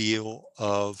deal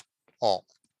of all.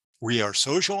 We are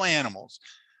social animals,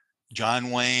 John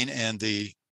Wayne and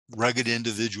the rugged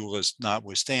individualist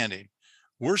notwithstanding.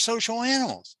 We're social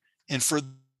animals. And for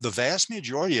the vast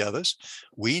majority of us,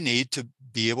 we need to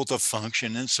be able to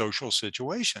function in social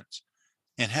situations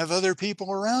and have other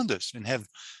people around us and have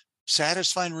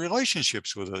satisfying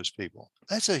relationships with those people.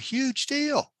 That's a huge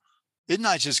deal. It's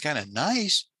not just kind of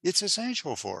nice, it's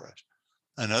essential for us.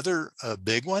 Another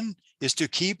big one is to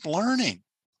keep learning.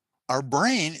 Our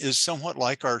brain is somewhat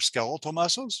like our skeletal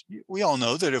muscles. We all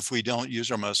know that if we don't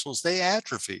use our muscles, they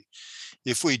atrophy.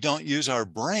 If we don't use our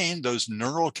brain, those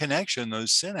neural connection,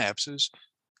 those synapses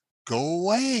go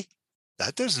away.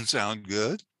 That doesn't sound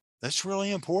good. That's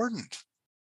really important.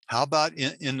 How about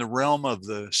in the realm of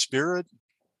the spirit?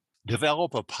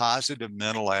 Develop a positive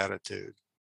mental attitude,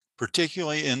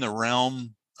 particularly in the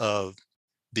realm of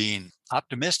being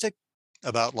optimistic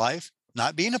about life,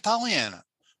 not being a Pollyanna,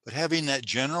 but having that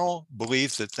general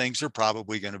belief that things are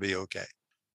probably going to be okay.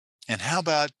 And how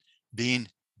about being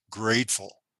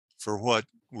grateful for what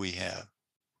we have?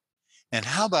 And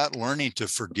how about learning to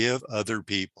forgive other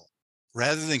people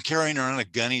rather than carrying around a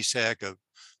gunny sack of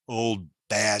old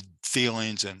bad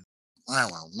feelings and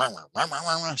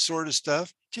sort of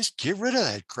stuff? Just get rid of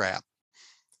that crap.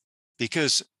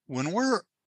 Because when we're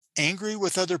angry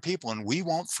with other people and we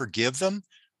won't forgive them,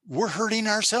 we're hurting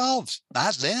ourselves,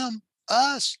 not them,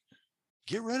 us.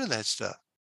 Get rid of that stuff.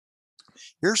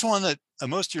 Here's one that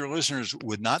most of your listeners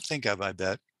would not think of, I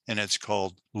bet, and it's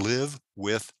called live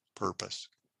with purpose.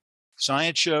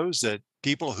 Science shows that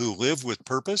people who live with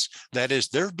purpose, that is,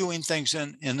 they're doing things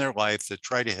in their life that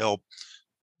try to help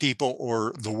people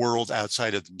or the world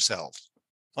outside of themselves,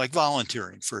 like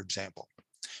volunteering, for example.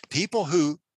 People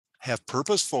who have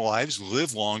purposeful lives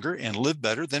live longer and live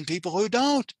better than people who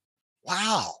don't.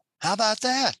 Wow. How about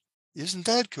that? Isn't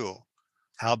that cool?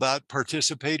 How about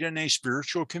participate in a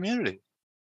spiritual community?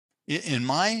 In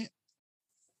my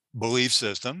belief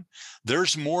system,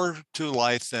 there's more to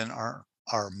life than our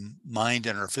mind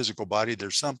and our physical body.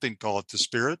 There's something called the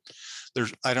spirit.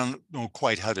 I don't know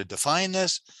quite how to define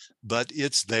this, but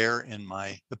it's there in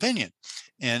my opinion.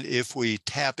 And if we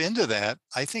tap into that,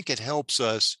 I think it helps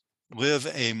us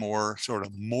live a more sort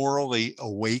of morally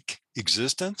awake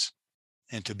existence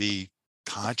and to be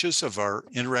conscious of our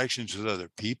interactions with other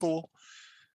people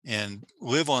and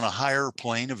live on a higher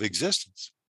plane of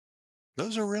existence.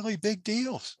 Those are really big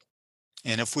deals.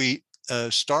 And if we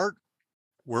start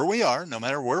where we are, no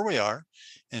matter where we are,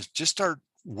 and just start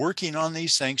working on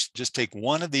these things, just take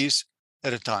one of these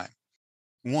at a time.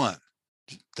 One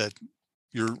that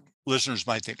your listeners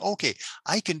might think, okay,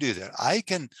 I can do that. I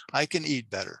can eat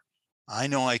better. I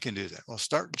know I can do that. Well,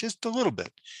 start just a little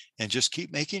bit and just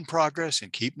keep making progress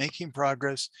and keep making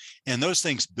progress. And those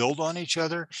things build on each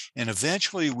other. And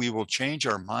eventually we will change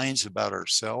our minds about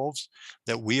ourselves,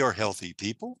 that we are healthy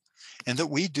people and that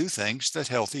we do things that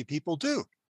healthy people do,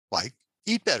 like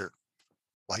eat better,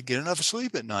 like get enough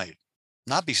sleep at night.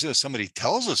 Not because somebody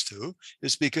tells us to,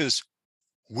 it's because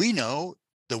we know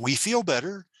that we feel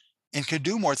better and can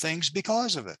do more things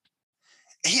because of it.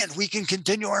 And we can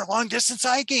continue our long distance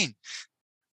hiking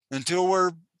until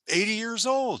we're 80 years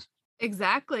old.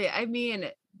 Exactly. I mean,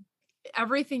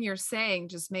 everything you're saying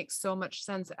just makes so much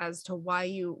sense as to why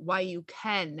you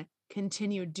can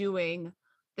continue doing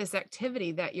this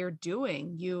activity that you're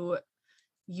doing.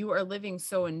 You are living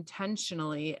so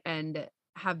intentionally and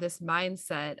have this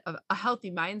mindset of a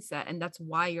healthy mindset, and that's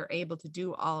why you're able to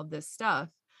do all of this stuff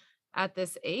at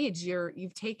this age.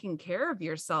 You've taken care of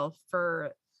yourself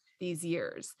for these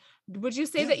years. Would you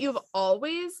say Yeah. that you've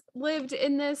always lived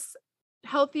in this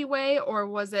healthy way, or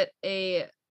was it a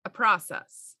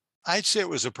process? I'd say it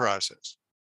was a process.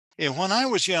 And when I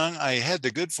was young, I had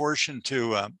the good fortune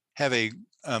to have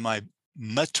my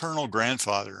maternal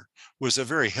grandfather was a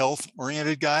very health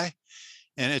oriented guy.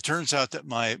 And it turns out that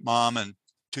my mom and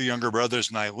two younger brothers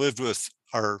and I lived with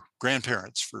our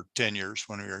grandparents for 10 years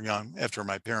when we were young after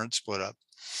my parents split up.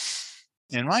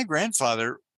 And my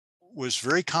grandfather was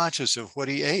very conscious of what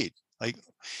he ate. Like,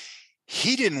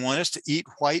 he didn't want us to eat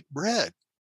white bread.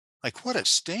 Like, what a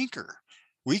stinker.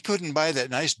 We couldn't buy that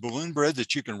nice balloon bread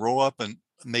that you can roll up and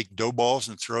make dough balls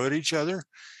and throw at each other.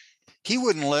 He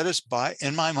wouldn't let us buy,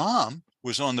 and my mom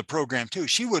was on the program too.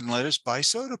 She wouldn't let us buy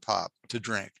soda pop to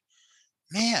drink.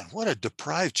 Man, what a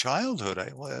deprived childhood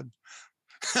I led.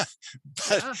 but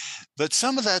Yeah. but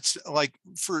some of that's like,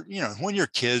 for when you're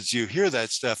kids, you hear that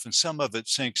stuff and some of it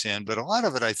sinks in, but a lot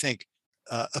of it, I think,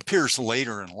 appears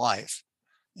later in life.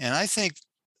 And I think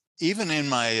even in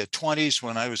my 20s,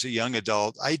 when I was a young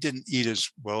adult, I didn't eat as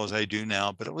well as I do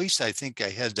now, but at least I think I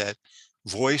had that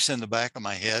voice in the back of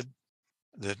my head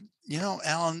that,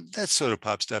 Alan, that soda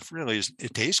pop stuff really is,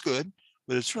 it tastes good,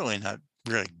 but it's really not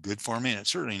really good for me. And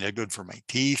it's certainly not good for my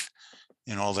teeth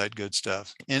and all that good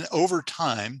stuff. And over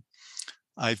time,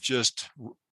 I've just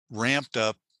ramped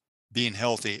up being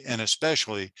healthy, and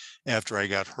especially after I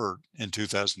got hurt in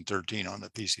 2013 on the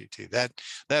PCT. That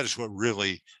is what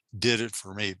really did it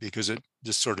for me, because it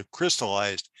just sort of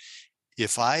crystallized,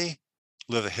 if I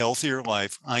live a healthier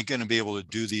life, I'm going to be able to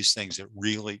do these things that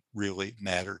really, really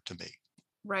matter to me.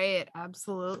 Right.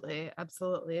 Absolutely.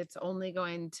 Absolutely. It's only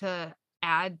going to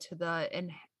add to the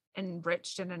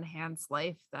enriched and enhanced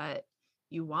life that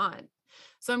you want.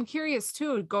 So I'm curious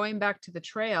too, going back to the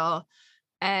trail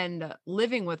and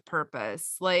living with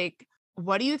purpose, like,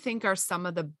 what do you think are some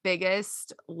of the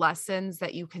biggest lessons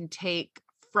that you can take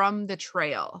from the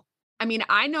trail? I mean,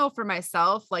 I know for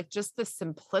myself, like, just the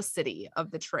simplicity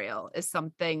of the trail is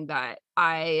something that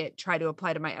I try to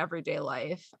apply to my everyday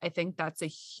life. I think that's a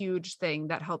huge thing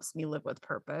that helps me live with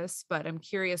purpose, but I'm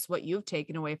curious what you've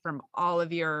taken away from all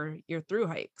of your through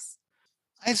hikes.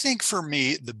 I think for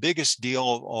me, the biggest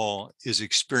deal of all is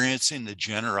experiencing the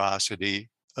generosity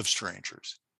of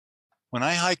strangers. When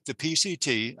I hiked the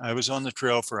PCT, I was on the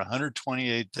trail for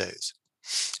 128 days,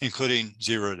 including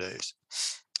 0 days.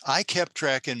 I kept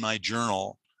track in my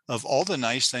journal of all the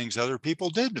nice things other people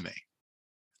did to me.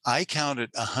 I counted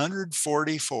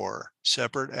 144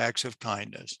 separate acts of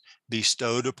kindness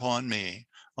bestowed upon me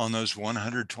on those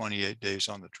 128 days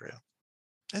on the trail.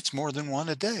 That's more than one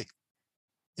a day.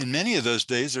 In many of those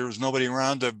days, there was nobody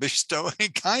around to bestow any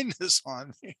kindness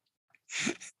on me.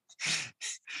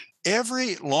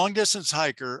 Every long distance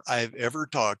hiker I've ever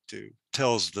talked to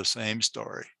tells the same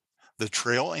story. The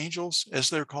trail angels,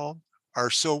 as they're called, are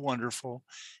so wonderful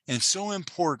and so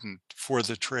important for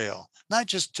the trail, not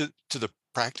just to the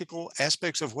practical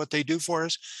aspects of what they do for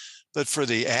us, but for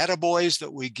the attaboys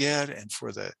that we get, and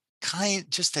for the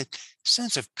just that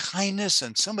sense of kindness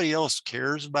and somebody else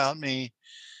cares about me.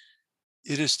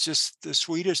 It is just the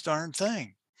sweetest darn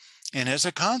thing. And as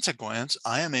a consequence,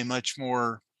 I am a much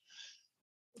more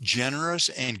generous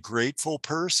and grateful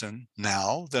person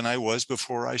now than I was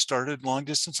before I started long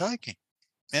distance hiking.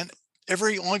 And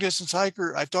every long distance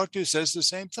hiker I've talked to says the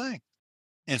same thing.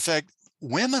 In fact,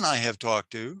 women I have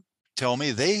talked to tell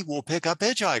me they will pick up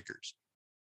hitchhikers.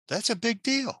 That's a big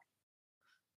deal.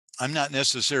 I'm not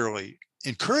necessarily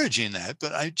encouraging that,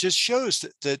 but it just shows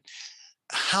that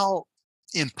how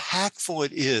impactful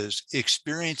it is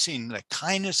experiencing the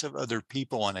kindness of other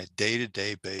people on a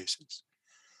day-to-day basis.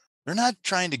 They're not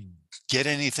trying to get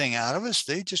anything out of us.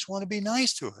 They just want to be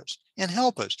nice to us and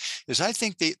help us. Because I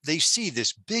think they see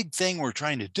this big thing we're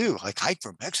trying to do, like hike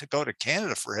from Mexico to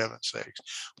Canada, for heaven's sakes.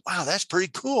 Wow, that's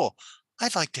pretty cool.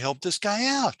 I'd like to help this guy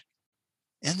out.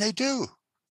 And they do.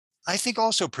 I think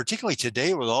also, particularly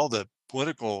today with all the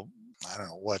political, I don't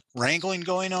know what, wrangling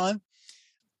going on,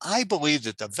 I believe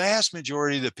that the vast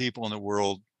majority of the people in the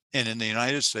world and in the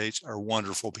United States are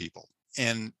wonderful people.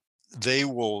 And they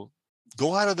will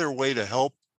go out of their way to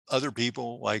help other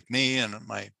people like me and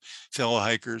my fellow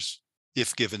hikers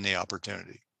if given the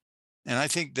opportunity. And I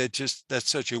think that's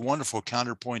such a wonderful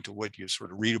counterpoint to what you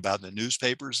sort of read about in the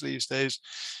newspapers these days.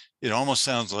 It almost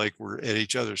sounds like we're at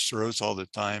each other's throats all the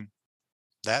time.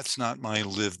 That's not my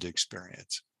lived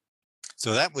experience.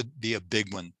 So that would be a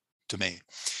big one to me.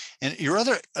 And your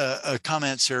other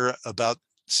comment, Sarah, about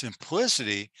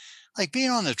simplicity, like being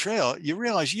on the trail, you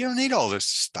realize you don't need all this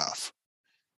stuff.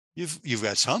 You've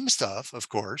got some stuff, of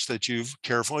course, that you've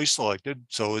carefully selected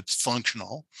so it's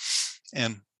functional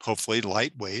and hopefully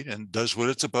lightweight and does what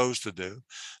it's supposed to do.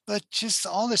 But just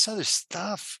all this other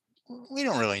stuff, we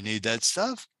don't really need that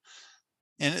stuff.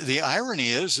 And the irony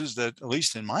is that, at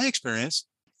least in my experience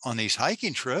on these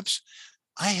hiking trips,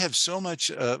 I have so much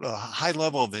a high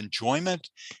level of enjoyment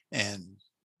and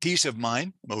peace of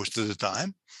mind most of the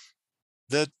time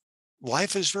that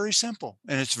life is very simple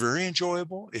and it's very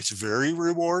enjoyable. It's very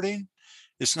rewarding.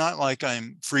 It's not like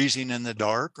I'm freezing in the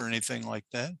dark or anything like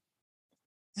that.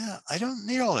 Yeah, I don't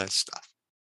need all that stuff.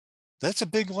 That's a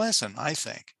big lesson, I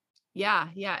think. Yeah,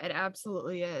 yeah, it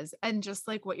absolutely is. And just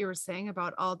like what you were saying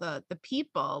about all the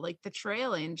people, like the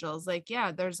trail angels, like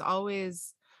yeah, there's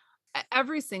always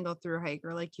every single through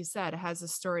hiker, like you said, has a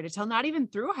story to tell. Not even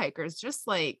through hikers, just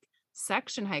like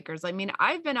section hikers. I mean,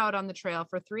 I've been out on the trail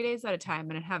for 3 days at a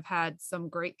time and have had some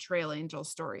great trail angel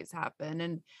stories happen.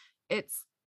 And it's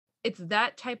it's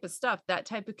that type of stuff, that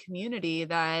type of community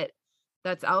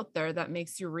that's out there that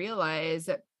makes you realize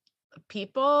that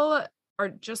people are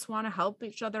just want to help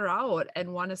each other out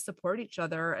and want to support each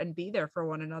other and be there for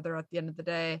one another at the end of the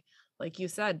day. Like you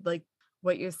said, like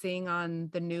what you're seeing on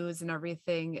the news and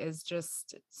everything is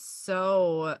just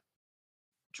so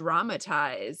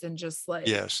dramatized and just like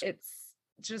Yes. it's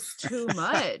just too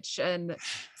much. And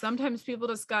sometimes people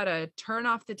just gotta turn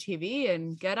off the TV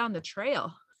and get on the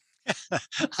trail.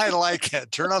 I like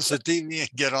that. Turn off the TV and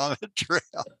get on the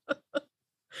trail.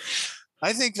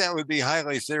 I think that would be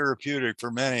highly therapeutic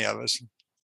for many of us.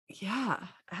 Yeah,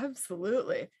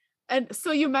 absolutely. And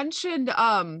so you mentioned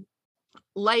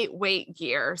lightweight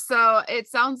gear. So it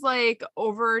sounds like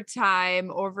over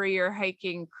time, over your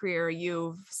hiking career,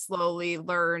 you've slowly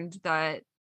learned that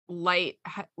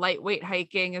lightweight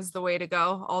hiking is the way to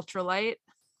go, ultralight.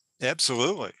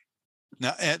 Absolutely.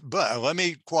 Now, but let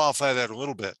me qualify that a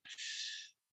little bit.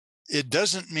 It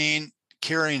doesn't mean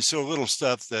carrying so little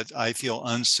stuff that I feel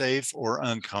unsafe or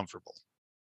uncomfortable.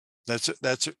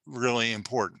 That's really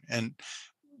important. And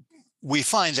we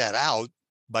find that out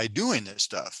by doing this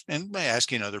stuff and by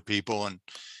asking other people and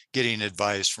getting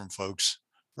advice from folks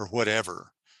or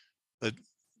whatever. But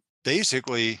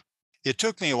basically, it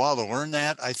took me a while to learn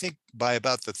that. I think by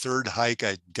about the third hike,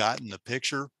 I'd gotten the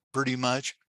picture pretty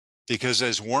much, because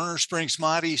as Warner Springs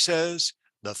Marty says,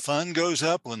 the fun goes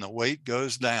up when the weight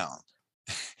goes down.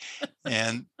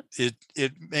 And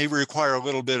it may require a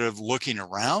little bit of looking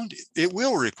around. It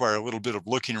will require a little bit of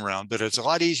looking around, but it's a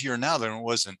lot easier now than it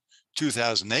was in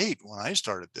 2008 when I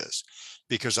started this,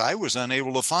 because I was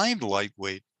unable to find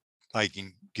lightweight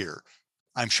hiking gear.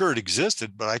 I'm sure it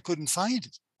existed, but I couldn't find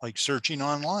it, like searching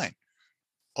online.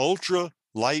 Ultra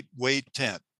lightweight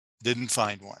tent, didn't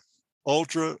find one.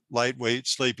 Ultra lightweight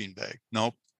sleeping bag,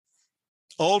 nope.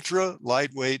 Ultra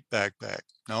lightweight backpack,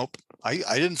 nope. I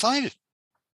didn't find it.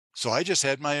 So I just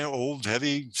had my old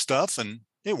heavy stuff and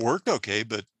it worked okay,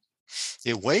 but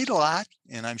it weighed a lot.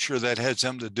 And I'm sure that had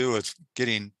something to do with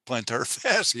getting plantar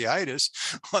fasciitis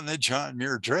on the John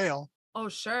Muir Trail. Oh,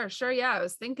 sure, sure. Yeah, I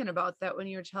was thinking about that when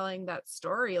you were telling that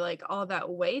story, like all that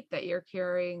weight that you're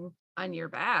carrying on your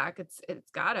back,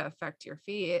 it's got to affect your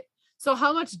feet. So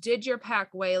how much did your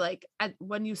pack weigh like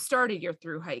when you started your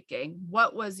through hiking?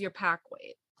 What was your pack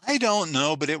weight? I don't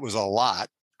know, but it was a lot.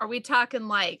 Are we talking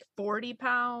like 40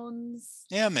 pounds?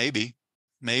 Yeah, maybe.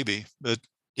 But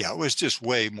yeah, it was just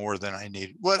way more than I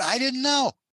needed. What I didn't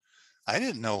know. I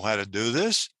didn't know how to do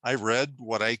this. I read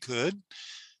what I could.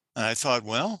 And I thought,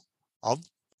 well, I'll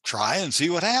try and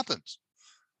see what happens.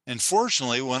 And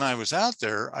fortunately, when I was out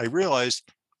there, I realized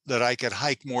that I could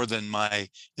hike more than my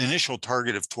initial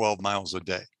target of 12 miles a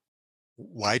day.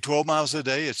 Why 12 miles a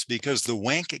day? It's because the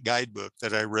Wank guidebook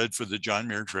that I read for the John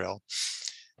Muir Trail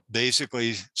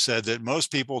basically said that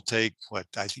most people take,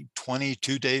 I think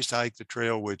 22 days to hike the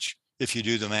trail, which if you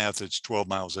do the math, it's 12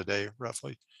 miles a day,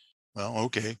 roughly. Well,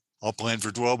 okay, I'll plan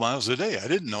for 12 miles a day. I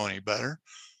didn't know any better.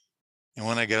 And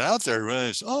when I get out there, I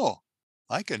realized, oh,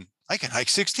 I can hike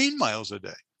 16 miles a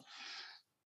day.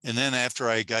 And then after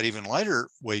I got even lighter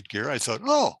weight gear, I thought,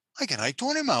 oh, I can hike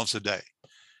 20 miles a day.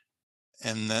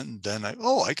 And then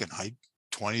I can hike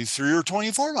 23 or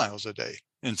 24 miles a day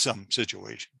in some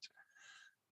situations.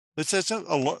 But there's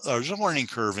a learning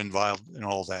curve involved in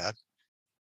all that.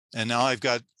 And now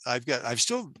I'm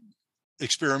still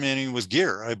experimenting with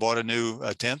gear. I bought a new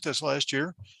tent this last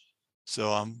year. So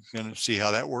I'm going to see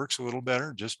how that works a little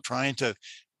better. Just trying to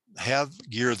have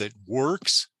gear that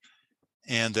works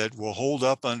and that will hold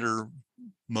up under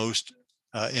most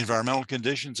environmental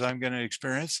conditions I'm going to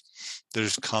experience, that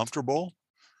is comfortable.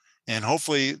 And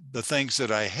hopefully the things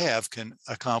that I have can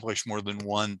accomplish more than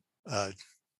one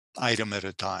item at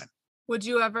a time. Would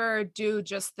you ever do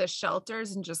just the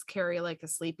shelters and just carry like a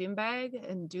sleeping bag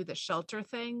and do the shelter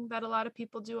thing that a lot of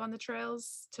people do on the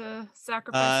trails to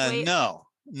sacrifice weight? No.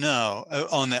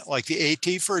 On that, like the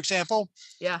AT, for example,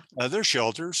 Yeah. they're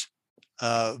shelters.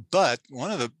 But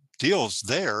one of the deals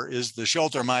there is the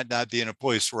shelter might not be in a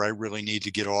place where I really need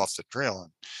to get off the trail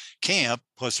and camp.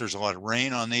 Plus, there's a lot of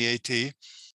rain on the AT.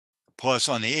 Plus,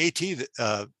 on the AT,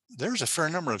 there's a fair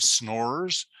number of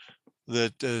snorers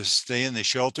that stay in the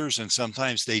shelters, and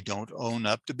sometimes they don't own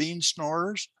up to being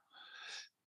snorers.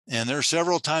 And there are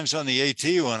several times on the AT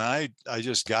when I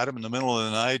just got them in the middle of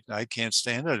the night. I can't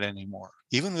stand it anymore,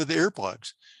 even with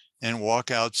earplugs, and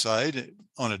walk outside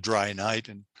on a dry night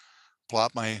and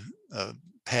plop my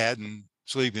pad and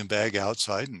sleeping bag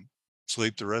outside and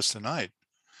sleep the rest of the night.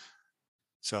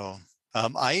 So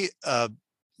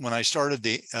when I started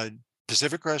the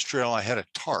Pacific Crest Trail, I had a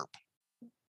tarp.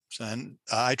 And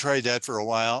I tried that for a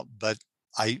while, but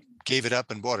I gave it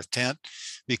up and bought a tent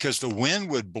because the wind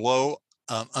would blow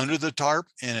under the tarp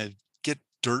and it'd get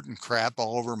dirt and crap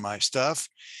all over my stuff.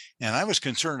 And I was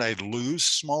concerned I'd lose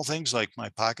small things like my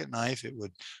pocket knife. It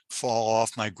would fall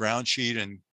off my ground sheet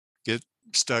and get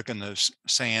stuck in the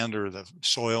sand or the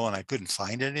soil, and I couldn't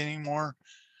find it anymore.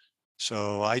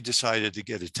 So I decided to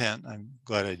get a tent. I'm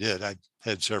glad I did. I've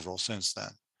had several since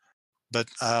then. But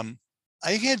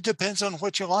I think it depends on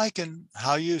what you like and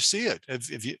how you see it.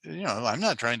 If you know, I'm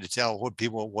not trying to tell what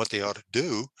they ought to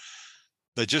do,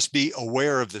 but just be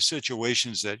aware of the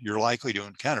situations that you're likely to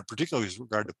encounter, particularly with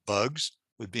regard to bugs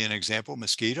would be an example,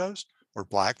 mosquitoes or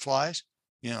black flies.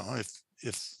 You know,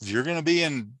 if you're going to be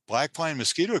in black fly and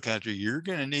mosquito country, you're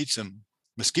going to need some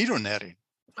mosquito netting.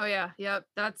 Oh yeah, yep.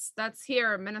 That's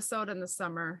here in Minnesota in the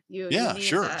summer. You Yeah, need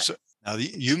sure. that. So now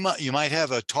you might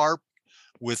have a tarp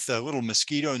with a little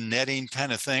mosquito netting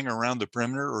kind of thing around the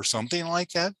perimeter or something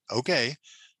like that. Okay,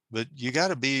 but you got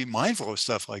to be mindful of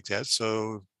stuff like that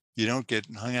so you don't get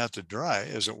hung out to dry,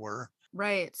 as it were.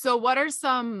 Right. So what are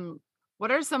some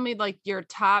of like your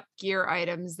top gear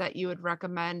items that you would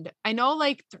recommend? I know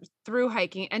like through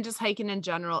hiking and just hiking in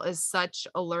general is such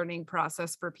a learning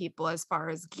process for people as far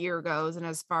as gear goes and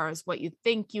as far as what you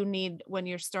think you need when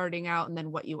you're starting out and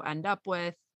then what you end up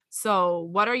with. So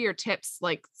what are your tips,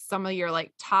 like some of your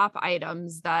like top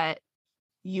items that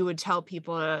you would tell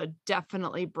people to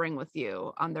definitely bring with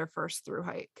you on their first through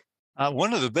hike?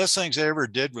 One of the best things I ever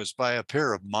did was buy a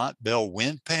pair of Montbell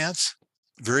wind pants.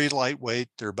 Very lightweight.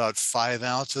 They're about 5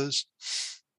 ounces.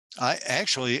 I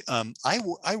actually,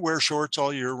 I wear shorts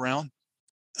all year round.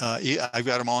 I've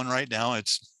got them on right now.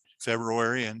 It's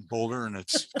February in Boulder and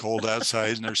it's cold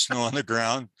outside and there's snow on the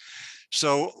ground.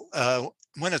 So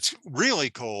when it's really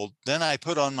cold, then I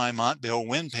put on my Montbell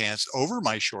wind pants over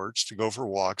my shorts to go for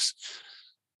walks.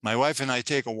 My wife and I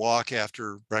take a walk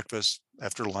after breakfast,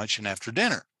 after lunch, and after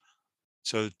dinner.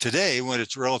 So today, when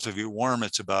it's relatively warm,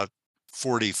 it's about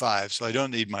 45. So I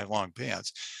don't need my long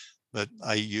pants, but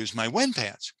I use my wind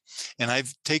pants. And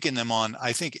I've taken them on,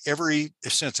 I think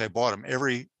since I bought them,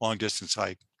 every long distance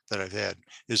hike that I've had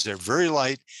is they're very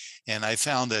light. And I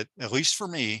found that, at least for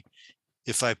me,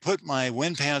 if I put my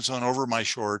wind pants on over my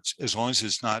shorts, as long as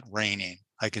it's not raining,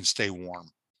 I can stay warm.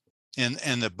 And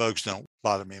the bugs don't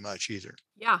bother me much either.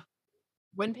 Yeah.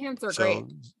 Wind pants are great.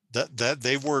 So that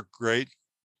they work great.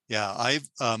 Yeah, I've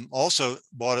also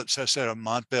bought a set of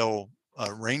Montbell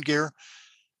rain gear,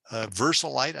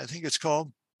 Versalite, I think it's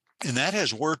called, and that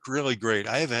has worked really great.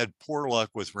 I have had poor luck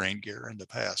with rain gear in the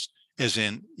past, as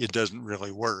in it doesn't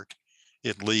really work.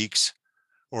 It leaks,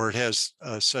 or it has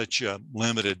such a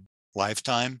limited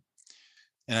lifetime.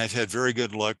 And I've had very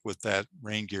good luck with that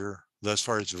rain gear thus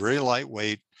far. It's very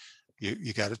lightweight.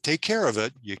 You got to take care of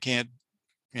it. You can't,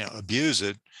 abuse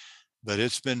it. But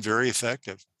it's been very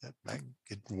effective.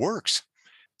 It works.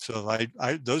 So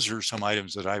those are some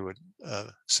items that I would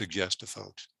suggest to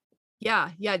folks.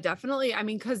 Yeah, definitely. I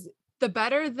mean, because the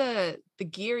better the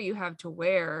gear you have to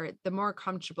wear, the more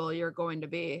comfortable you're going to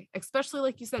be. Especially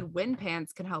like you said, wind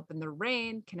pants can help in the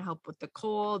rain, can help with the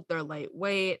cold. They're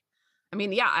lightweight. I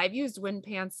mean, yeah, I've used wind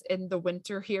pants in the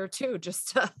winter here too,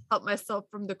 just to help myself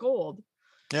from the cold.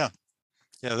 Yeah.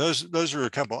 Those are a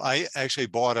couple. I actually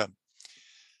bought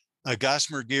a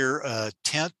Gossamer Gear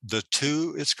tent, the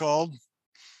 2 it's called.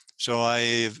 So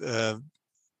I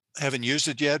haven't used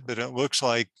it yet, but it looks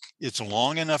like it's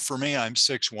long enough for me. I'm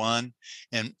 6'1",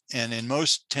 and in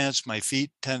most tents, my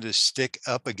feet tend to stick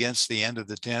up against the end of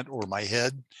the tent or my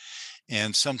head,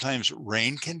 and sometimes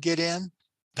rain can get in.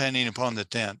 depending upon the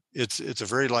tent. It's a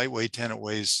very lightweight tent. It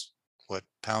weighs what,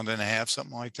 pound and a half,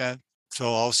 something like that.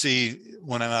 So I'll see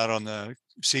when I'm out on the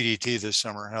CDT this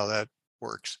summer how that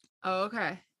works. Oh,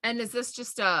 okay. And is this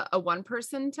just a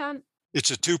one-person tent?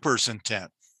 It's a 2-person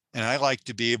tent, and I like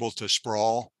to be able to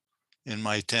sprawl in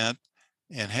my tent,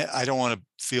 and I don't want to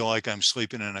feel like I'm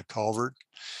sleeping in a culvert.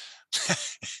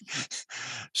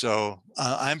 So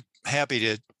I'm happy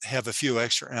to have a few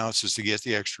extra ounces to get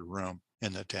the extra room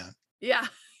in the tent. Yeah.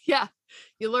 Yeah.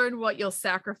 You learn what you'll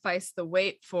sacrifice the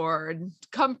weight for, and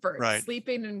comfort. Right.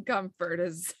 Sleeping in comfort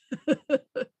is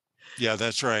Yeah,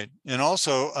 that's right. And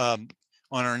also on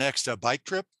our next bike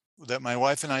trip that my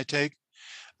wife and I take,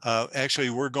 actually,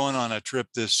 we're going on a trip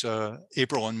this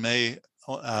April and May,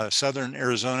 southern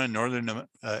Arizona,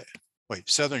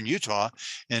 southern Utah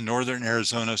and northern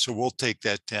Arizona. So we'll take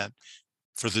that tent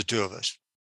for the two of us,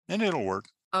 and it'll work.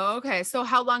 Oh, okay. So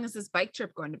how long is this bike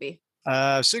trip going to be?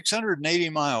 680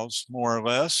 miles, more or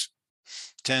less,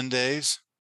 10 days.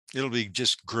 It'll be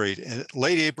just great.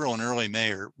 Late April and early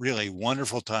May are really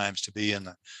wonderful times to be in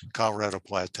the Colorado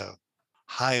Plateau.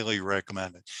 Highly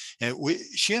recommended. And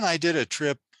she and I did a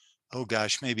trip, oh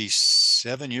gosh, maybe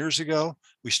 7 years ago.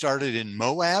 We started in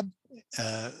Moab.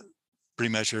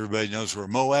 Pretty much everybody knows where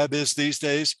Moab is these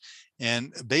days.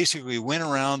 And basically went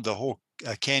around the whole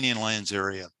Canyonlands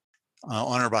area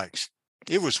on our bikes.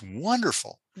 It was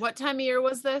wonderful. What time of year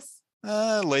was this?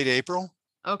 Late April.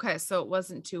 Okay, so it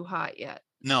wasn't too hot yet.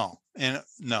 No,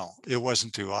 it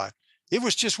wasn't too hot. It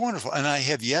was just wonderful. And I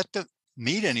have yet to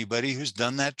meet anybody who's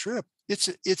done that trip. It's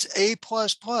A++.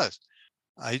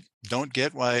 I don't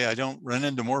get why I don't run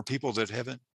into more people that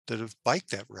have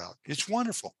biked that route. It's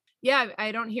wonderful. Yeah,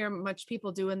 I don't hear much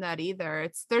people doing that either.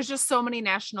 There's just so many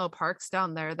national parks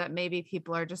down there that maybe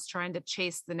people are just trying to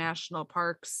chase the national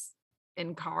parks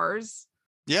in cars.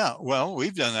 Yeah, well,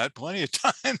 we've done that plenty of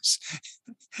times.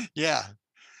 Yeah.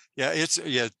 It's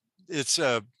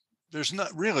there's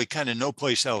not really kind of no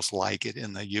place else like it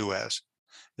in the US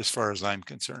as far as I'm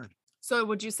concerned. So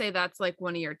would you say that's like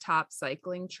one of your top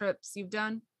cycling trips you've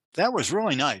done? That was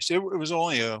really nice. It was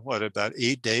only about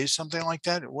 8 days, something like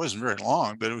that. It wasn't very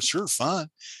long, but it was sure fun.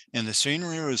 And the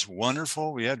scenery was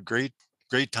wonderful. We had great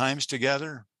times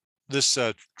together. This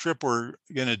trip we're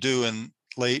going to do in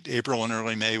late April and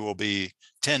early May will be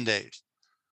 10 days,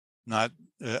 not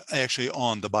actually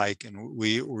on the bike. And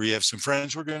we have some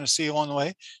friends we're going to see along the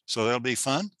way. So that'll be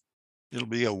fun. It'll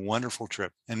be a wonderful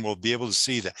trip. And we'll be able to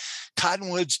see the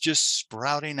cottonwoods just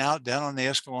sprouting out down on the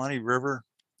Escalante River.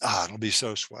 It'll be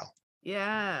so swell.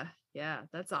 Yeah,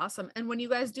 that's awesome. And when you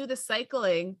guys do the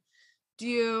cycling, do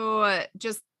you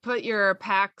just put your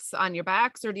packs on your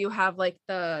backs, or do you have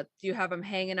them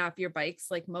hanging off your bikes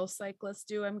like most cyclists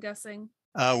do, I'm guessing?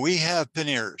 We have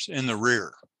panniers in the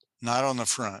rear, not on the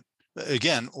front.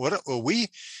 Again, when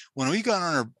we go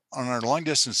on our long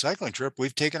distance cycling trip,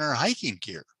 we've taken our hiking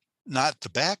gear, not the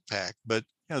backpack, but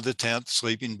the tent,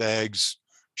 sleeping bags,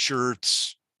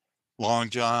 shirts,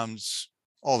 long johns,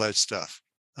 all that stuff.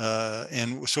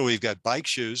 And so we've got bike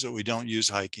shoes that we don't use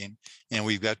hiking, and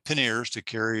we've got panniers to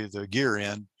carry the gear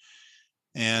in,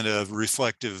 and a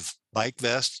reflective bike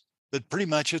vest, but pretty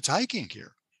much it's hiking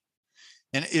gear.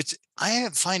 And I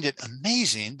find it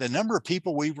amazing the number of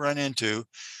people we run into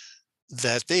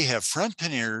that they have front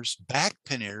panniers, back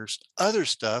panniers, other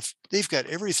stuff. They've got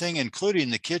everything, including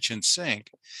the kitchen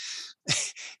sink.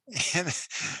 And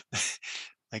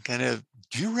I kind of,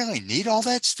 do you really need all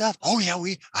that stuff? Oh yeah,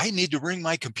 I need to bring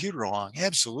my computer along.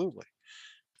 Absolutely.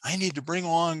 I need to bring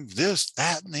along this,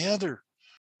 that, and the other.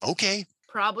 Okay.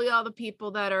 Probably all the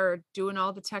people that are doing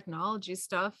all the technology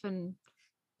stuff and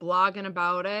blogging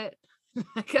about it.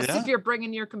 I guess if you're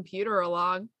bringing your computer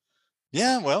along.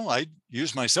 Yeah, well, I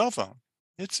use my cell phone.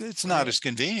 It's not as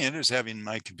convenient as having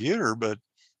my computer, but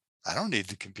I don't need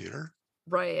the computer.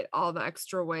 Right. All the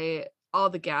extra weight, all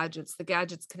the gadgets. The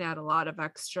gadgets can add a lot of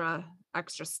extra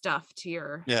stuff to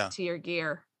your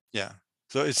gear. Yeah.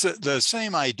 So it's the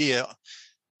same idea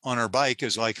on our bike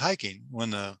as like hiking.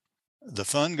 When the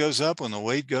fun goes up, when the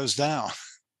weight goes down.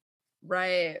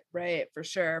 Right. For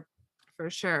sure.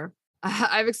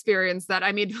 I've experienced that.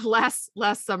 I mean, last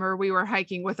summer we were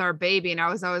hiking with our baby, and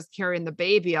I was always carrying the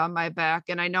baby on my back.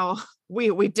 And I know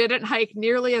we didn't hike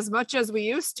nearly as much as we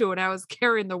used to, and I was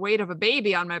carrying the weight of a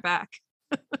baby on my back.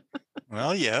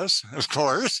 Well, yes, of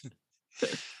course.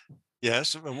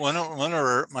 Yes, one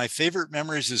of my favorite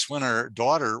memories is when our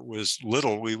daughter was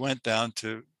little. We went down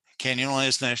to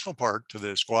Canyonlands National Park to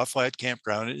the Squaw Flat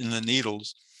Campground in the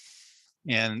Needles,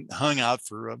 and hung out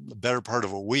for a better part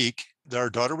of a week. Our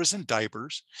daughter was in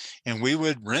diapers, and we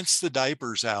would rinse the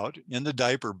diapers out in the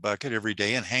diaper bucket every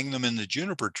day and hang them in the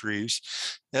juniper trees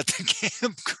at the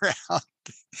campground.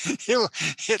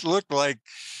 It looked like,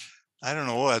 I don't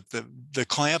know what, the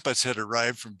Clampetts had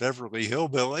arrived from Beverly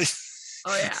Hillbillies.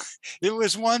 Oh yeah. It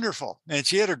was wonderful. And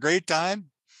she had a great time.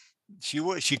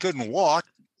 She couldn't walk,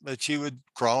 but she would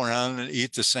crawl around and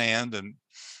eat the sand and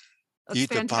That's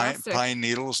eat fantastic. the pine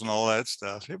needles and all that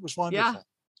stuff. It was wonderful. Yeah.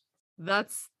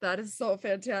 That is so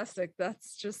fantastic.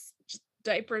 That's just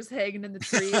diapers hanging in the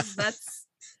trees. That's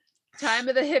time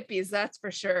of the hippies, that's for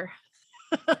sure.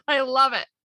 I love it.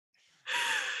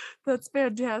 That's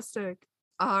fantastic.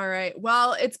 All right.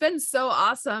 Well, it's been so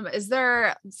awesome.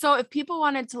 So if people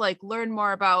wanted to like learn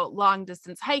more about long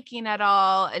distance hiking at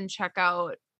all and check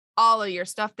out all of your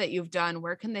stuff that you've done,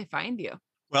 where can they find you?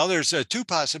 Well, there's two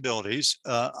possibilities.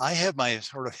 I have my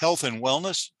sort of health and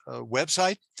wellness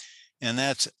website, and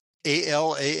that's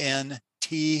ALANT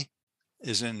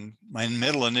is in my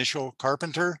middle initial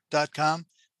carpenter.com,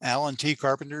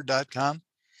 alantcarpenter.com.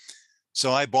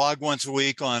 So I blog once a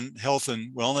week on health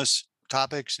and wellness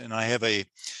topics, and I have a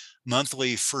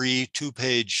monthly free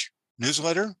 2-page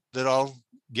newsletter that I'll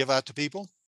give out to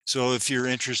people. So if you're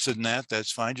interested in that,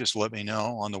 that's fine. Just let me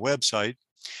know on the website.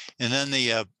 And then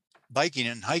the biking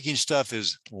and hiking stuff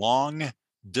is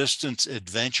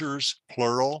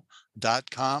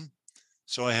longdistanceadventures.com.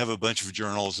 So I have a bunch of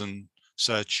journals and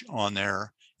such on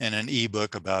there, and an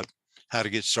ebook about how to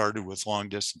get started with long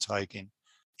distance hiking.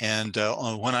 And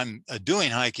when I'm doing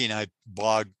hiking, I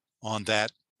blog on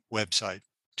that website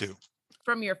too.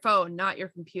 From your phone, not your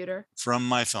computer. From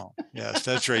my phone. Yes,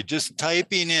 that's right. Just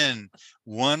typing in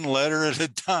one letter at a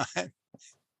time.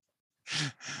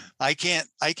 I can't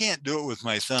do it with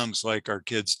my thumbs like our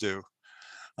kids do.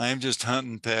 I'm just hunt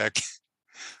and peck.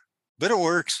 But it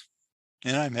works,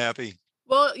 and I'm happy.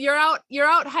 Well, you're out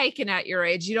hiking at your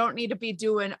age. You don't need to be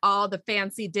doing all the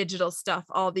fancy digital stuff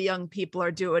all the young people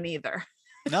are doing either.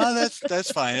 No,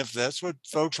 that's fine. If that's what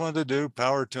folks want to do,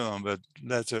 power to them. But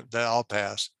that I'll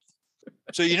pass.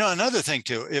 So, another thing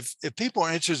too, if people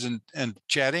are interested in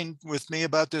chatting with me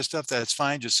about this stuff, that's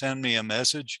fine. Just send me a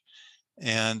message,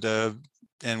 and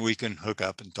we can hook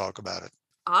up and talk about it.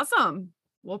 Awesome.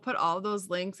 We'll put all those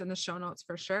links in the show notes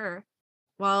for sure.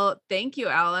 Well, thank you,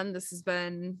 Alan. This has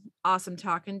been awesome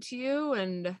talking to you,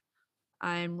 and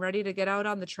I'm ready to get out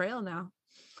on the trail now.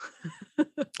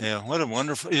 Yeah, what a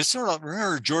wonderful, it's sort of,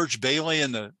 remember George Bailey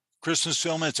in the Christmas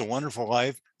film, It's a Wonderful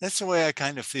Life? That's the way I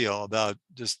kind of feel about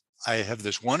I have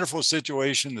this wonderful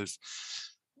situation, this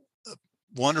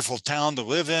wonderful town to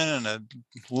live in, and a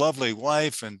lovely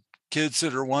wife and kids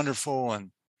that are wonderful.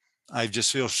 And I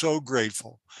just feel so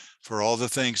grateful for all the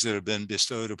things that have been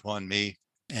bestowed upon me.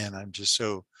 And I'm just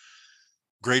so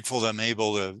grateful that I'm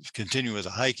able to continue with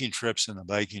the hiking trips and the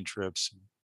biking trips and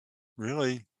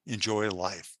really enjoy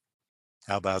life.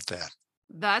 How about that?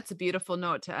 That's a beautiful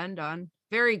note to end on.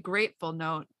 Very grateful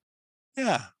note.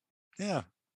 Yeah. Yeah.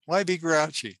 Why be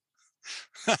grouchy?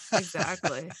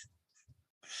 Exactly.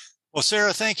 Well,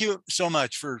 Sarah, thank you so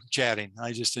much for chatting.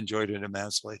 I just enjoyed it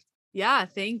immensely. Yeah,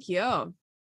 thank you.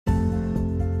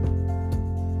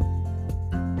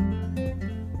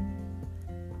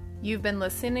 You've been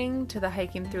listening to the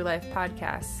Hiking Through Life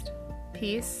podcast.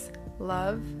 Peace,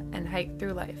 love, and hike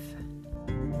through life.